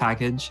it is,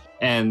 package,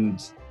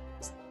 and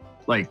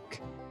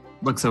like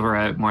looks over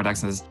at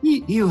Mordax and says,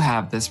 "You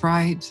have this,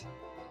 right?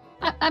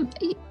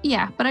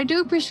 Yeah, but I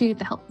do appreciate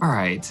the help. All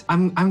right,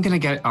 I'm gonna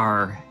get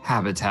our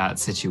habitat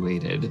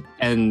situated,"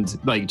 and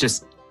like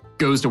just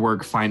goes to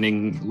work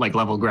finding like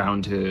level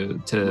ground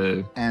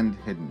to And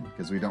hidden,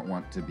 because we don't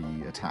want to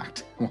be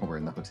attacked while we're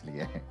in the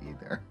hotelier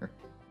either.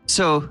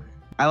 So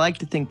I like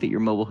to think that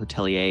your mobile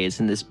hotelier is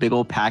in this big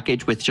old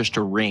package with just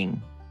a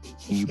ring.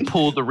 And you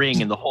pull the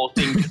ring and the whole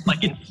thing just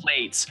like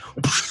inflates.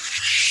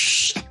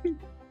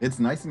 It's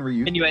nice and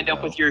reusable. And you end up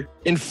though. with your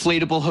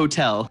inflatable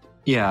hotel.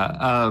 Yeah,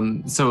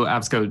 so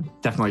Absco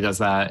definitely does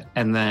that,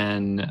 and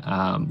then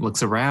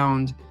looks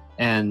around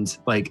and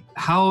like,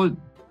 how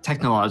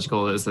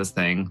technological is this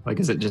thing? Like,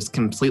 is it just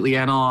completely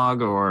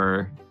analog,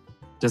 or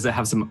does it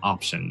have some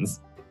options?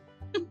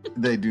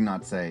 They do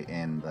not say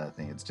in the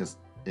thing.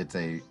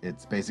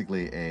 It's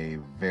basically a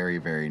very,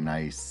 very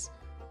nice,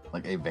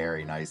 like a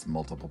very nice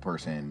multiple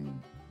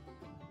person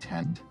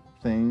tent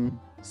thing,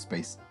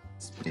 space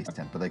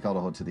tent. But they call it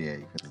a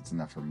hotelier because it's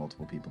enough for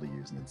multiple people to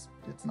use, and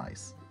it's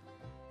nice.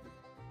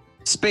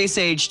 Space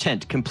age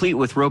tent, complete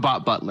with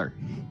robot butler.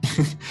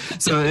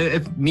 So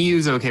if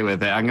Miyu's okay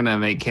with it, I'm gonna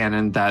make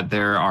canon that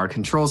there are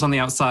controls on the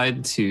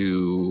outside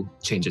to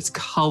change its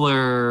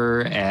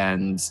color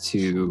and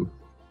to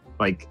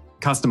like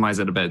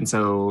customize it a bit. And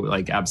so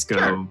like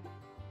Absco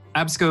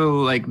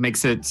like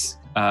makes it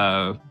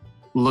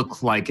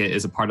look like it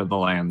is a part of the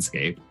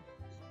landscape.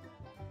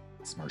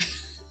 Smart.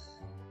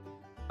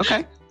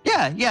 Okay.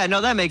 Yeah,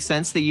 no, that makes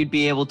sense that you'd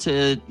be able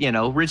to,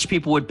 rich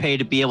people would pay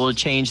to be able to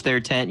change their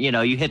tent.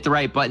 You hit the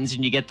right buttons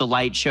and you get the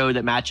light show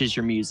that matches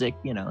your music,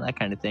 that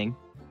kind of thing.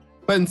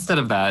 But instead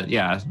of that,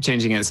 yeah,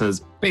 changing it so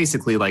it's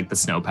basically like the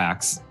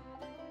snowpacks.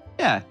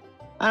 Yeah.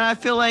 And I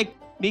feel like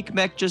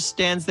Meekmek just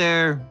stands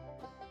there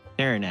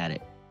staring at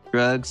it,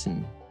 drugs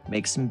and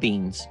makes some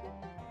beans.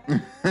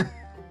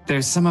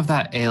 There's some of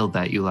that ale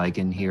that you like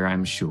in here,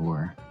 I'm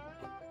sure.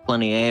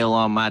 Plenty of ale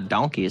on my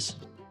donkeys.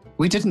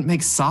 We didn't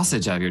make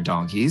sausage out of your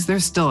donkeys. They're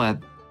still at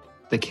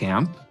the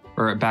camp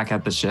or back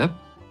at the ship.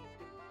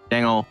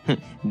 Dang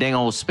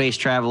old space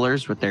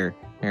travelers with their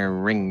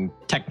ring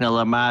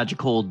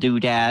technological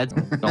doodads.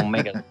 Don't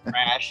make us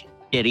crash.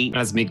 Get eaten.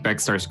 As Meekbeck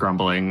starts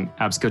grumbling,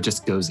 Absco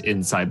just goes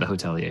inside the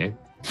hotelier.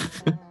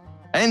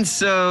 And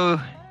so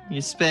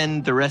you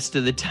spend the rest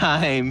of the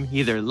time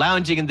either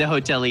lounging in the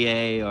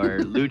hotelier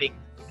or looting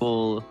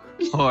people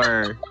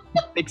or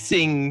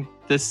fixing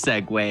the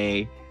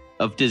Segway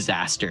of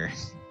disaster.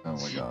 Oh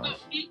my gosh.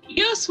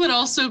 Eos would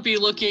also be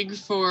looking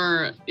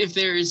for if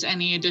there's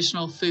any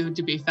additional food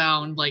to be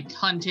found, like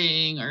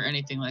hunting or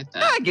anything like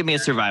that. Give me a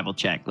survival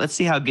check. Let's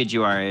see how good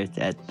you are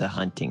at the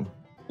hunting.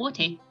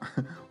 Okay.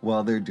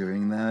 While they're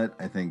doing that,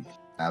 I think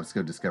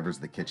Absco discovers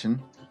the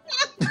kitchen.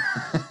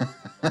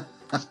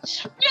 Really?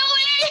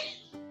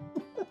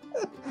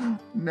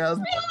 Now's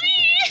Really?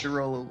 the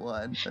roll of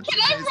one. That's Can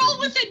I roll amazing.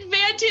 with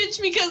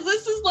advantage because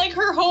this is like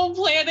her home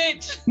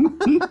planet?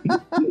 Because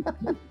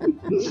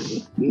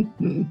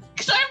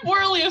I'm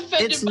morally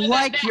offended It's by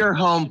like that your now.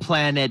 home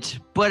planet,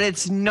 but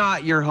it's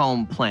not your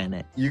home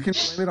planet. You can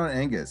blame it on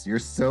Angus. You're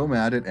so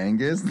mad at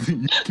Angus that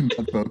you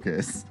cannot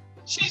focus.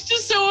 She's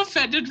just so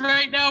offended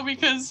right now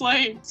because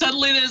like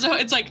suddenly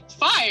it's like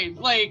fine,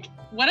 like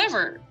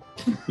whatever.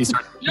 You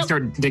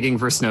start digging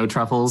for snow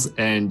truffles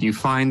and you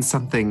find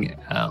something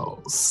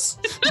else.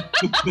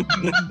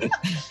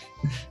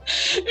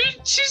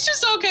 She's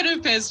just all kind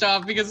of pissed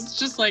off because it's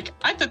just like,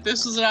 I thought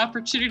this was an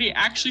opportunity to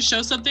actually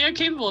show something I'm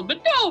capable of.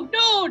 But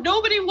no,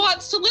 nobody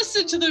wants to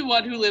listen to the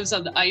one who lives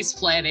on the ice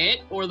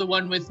planet or the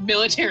one with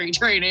military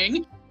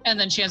training. And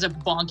then she ends up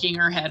bonking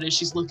her head as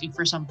she's looking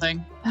for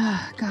something.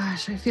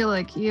 Gosh, I feel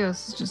like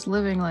Eos is just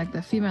living like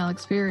the female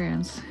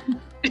experience.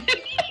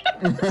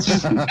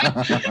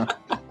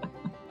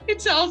 It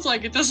sounds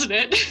like it, doesn't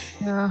it?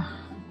 Yeah.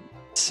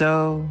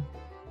 So,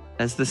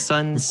 as the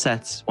sun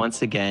sets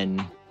once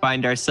again,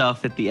 find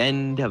ourselves at the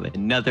end of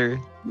another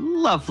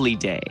lovely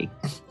day.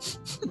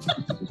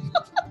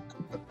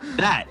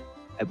 That,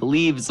 I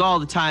believe, is all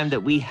the time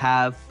that we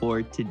have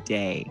for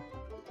today.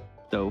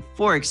 So,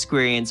 for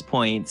experience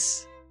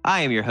points,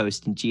 I am your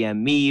host and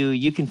GM Miyu.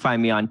 You can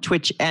find me on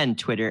Twitch and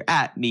Twitter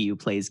at Miyu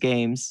Plays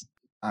Games.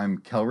 I'm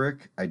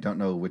Kelric. I don't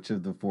know which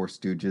of the four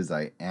Stooges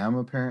I am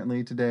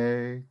apparently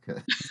today.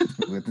 'Cause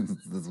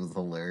this was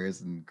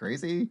hilarious and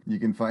crazy. You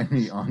can find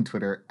me on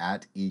Twitter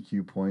at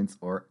EQPoints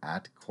or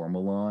at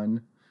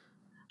Cormelon.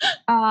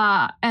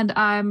 And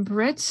I'm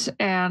Britt,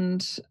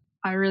 and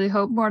I really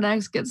hope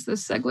Mornax gets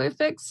this segue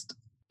fixed.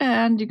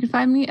 And you can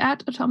find me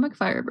at Atomic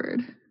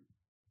Firebird.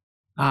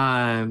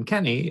 I'm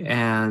Kenny,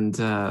 and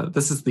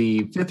this is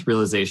the fifth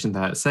realization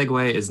that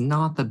Segway is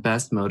not the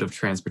best mode of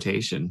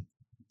transportation.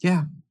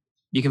 Yeah,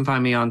 you can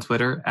find me on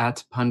Twitter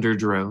at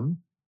PunderDrone.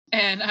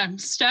 And I'm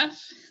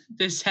Steph.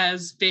 This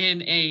has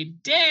been a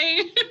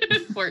day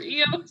for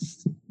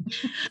EOS.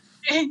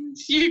 And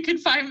you can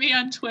find me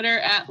on Twitter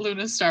at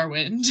Luna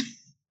Starwind.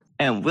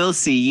 And we'll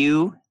see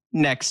you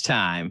next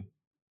time.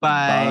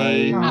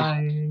 Bye.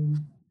 Bye.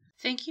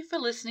 Thank you for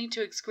listening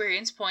to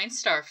Experience Point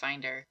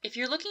Starfinder. If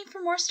you're looking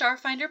for more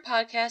Starfinder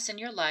podcasts in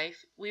your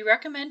life, we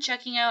recommend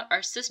checking out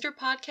our sister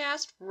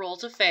podcast, Roll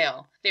to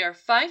Fail. They are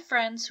 5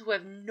 friends who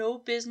have no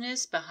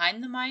business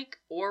behind the mic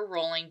or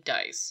rolling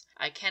dice.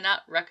 I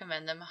cannot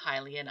recommend them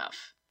highly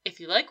enough. If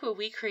you like what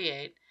we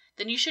create,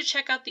 then you should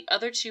check out the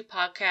other 2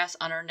 podcasts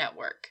on our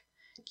network.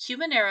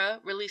 Humanera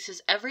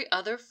releases every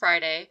other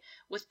Friday,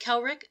 with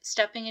Kelric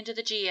stepping into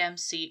the GM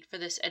seat for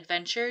this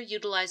adventure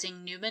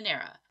utilizing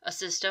Numenera, a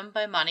system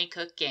by Monty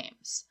Cook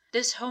Games.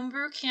 This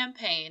homebrew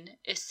campaign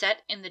is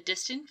set in the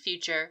distant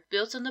future,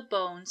 built on the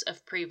bones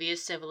of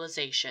previous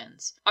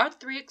civilizations. Our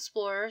 3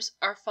 explorers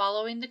are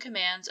following the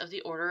commands of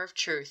the Order of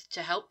Truth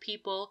to help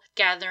people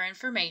gather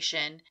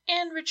information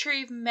and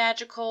retrieve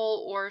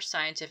magical or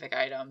scientific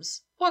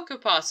items. What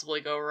could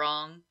possibly go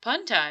wrong?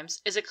 Pun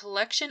Times is a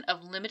collection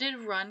of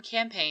limited-run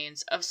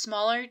campaigns of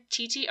smaller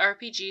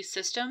TTRPG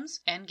systems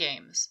and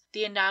games.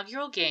 The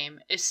inaugural game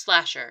is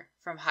Slasher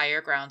from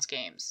Higher Grounds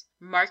Games.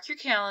 Mark your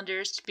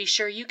calendars to be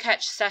sure you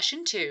catch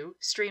Session 2,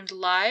 streamed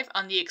live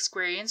on the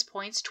Experience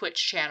Points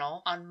Twitch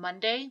channel on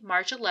Monday,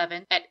 March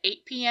 11th at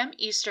 8 p.m.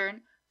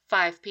 Eastern,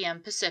 5 p.m.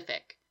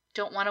 Pacific.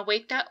 Don't want to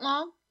wait that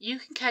long? You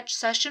can catch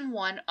Session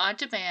 1 on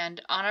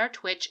demand on our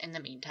Twitch in the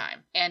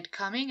meantime. And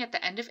coming at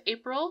the end of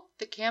April,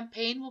 the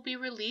campaign will be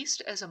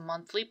released as a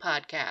monthly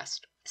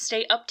podcast.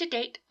 Stay up to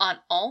date on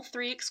all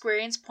 3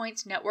 Experience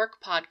Points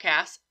Network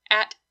podcasts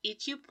at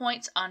EQ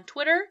Points on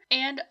Twitter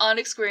and on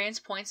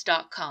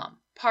experiencepoints.com.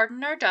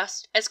 Pardon our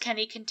dust as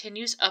Kenny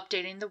continues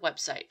updating the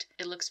website.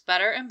 It looks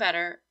better and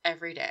better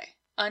every day.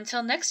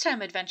 Until next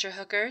time, Adventure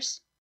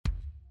Hookers.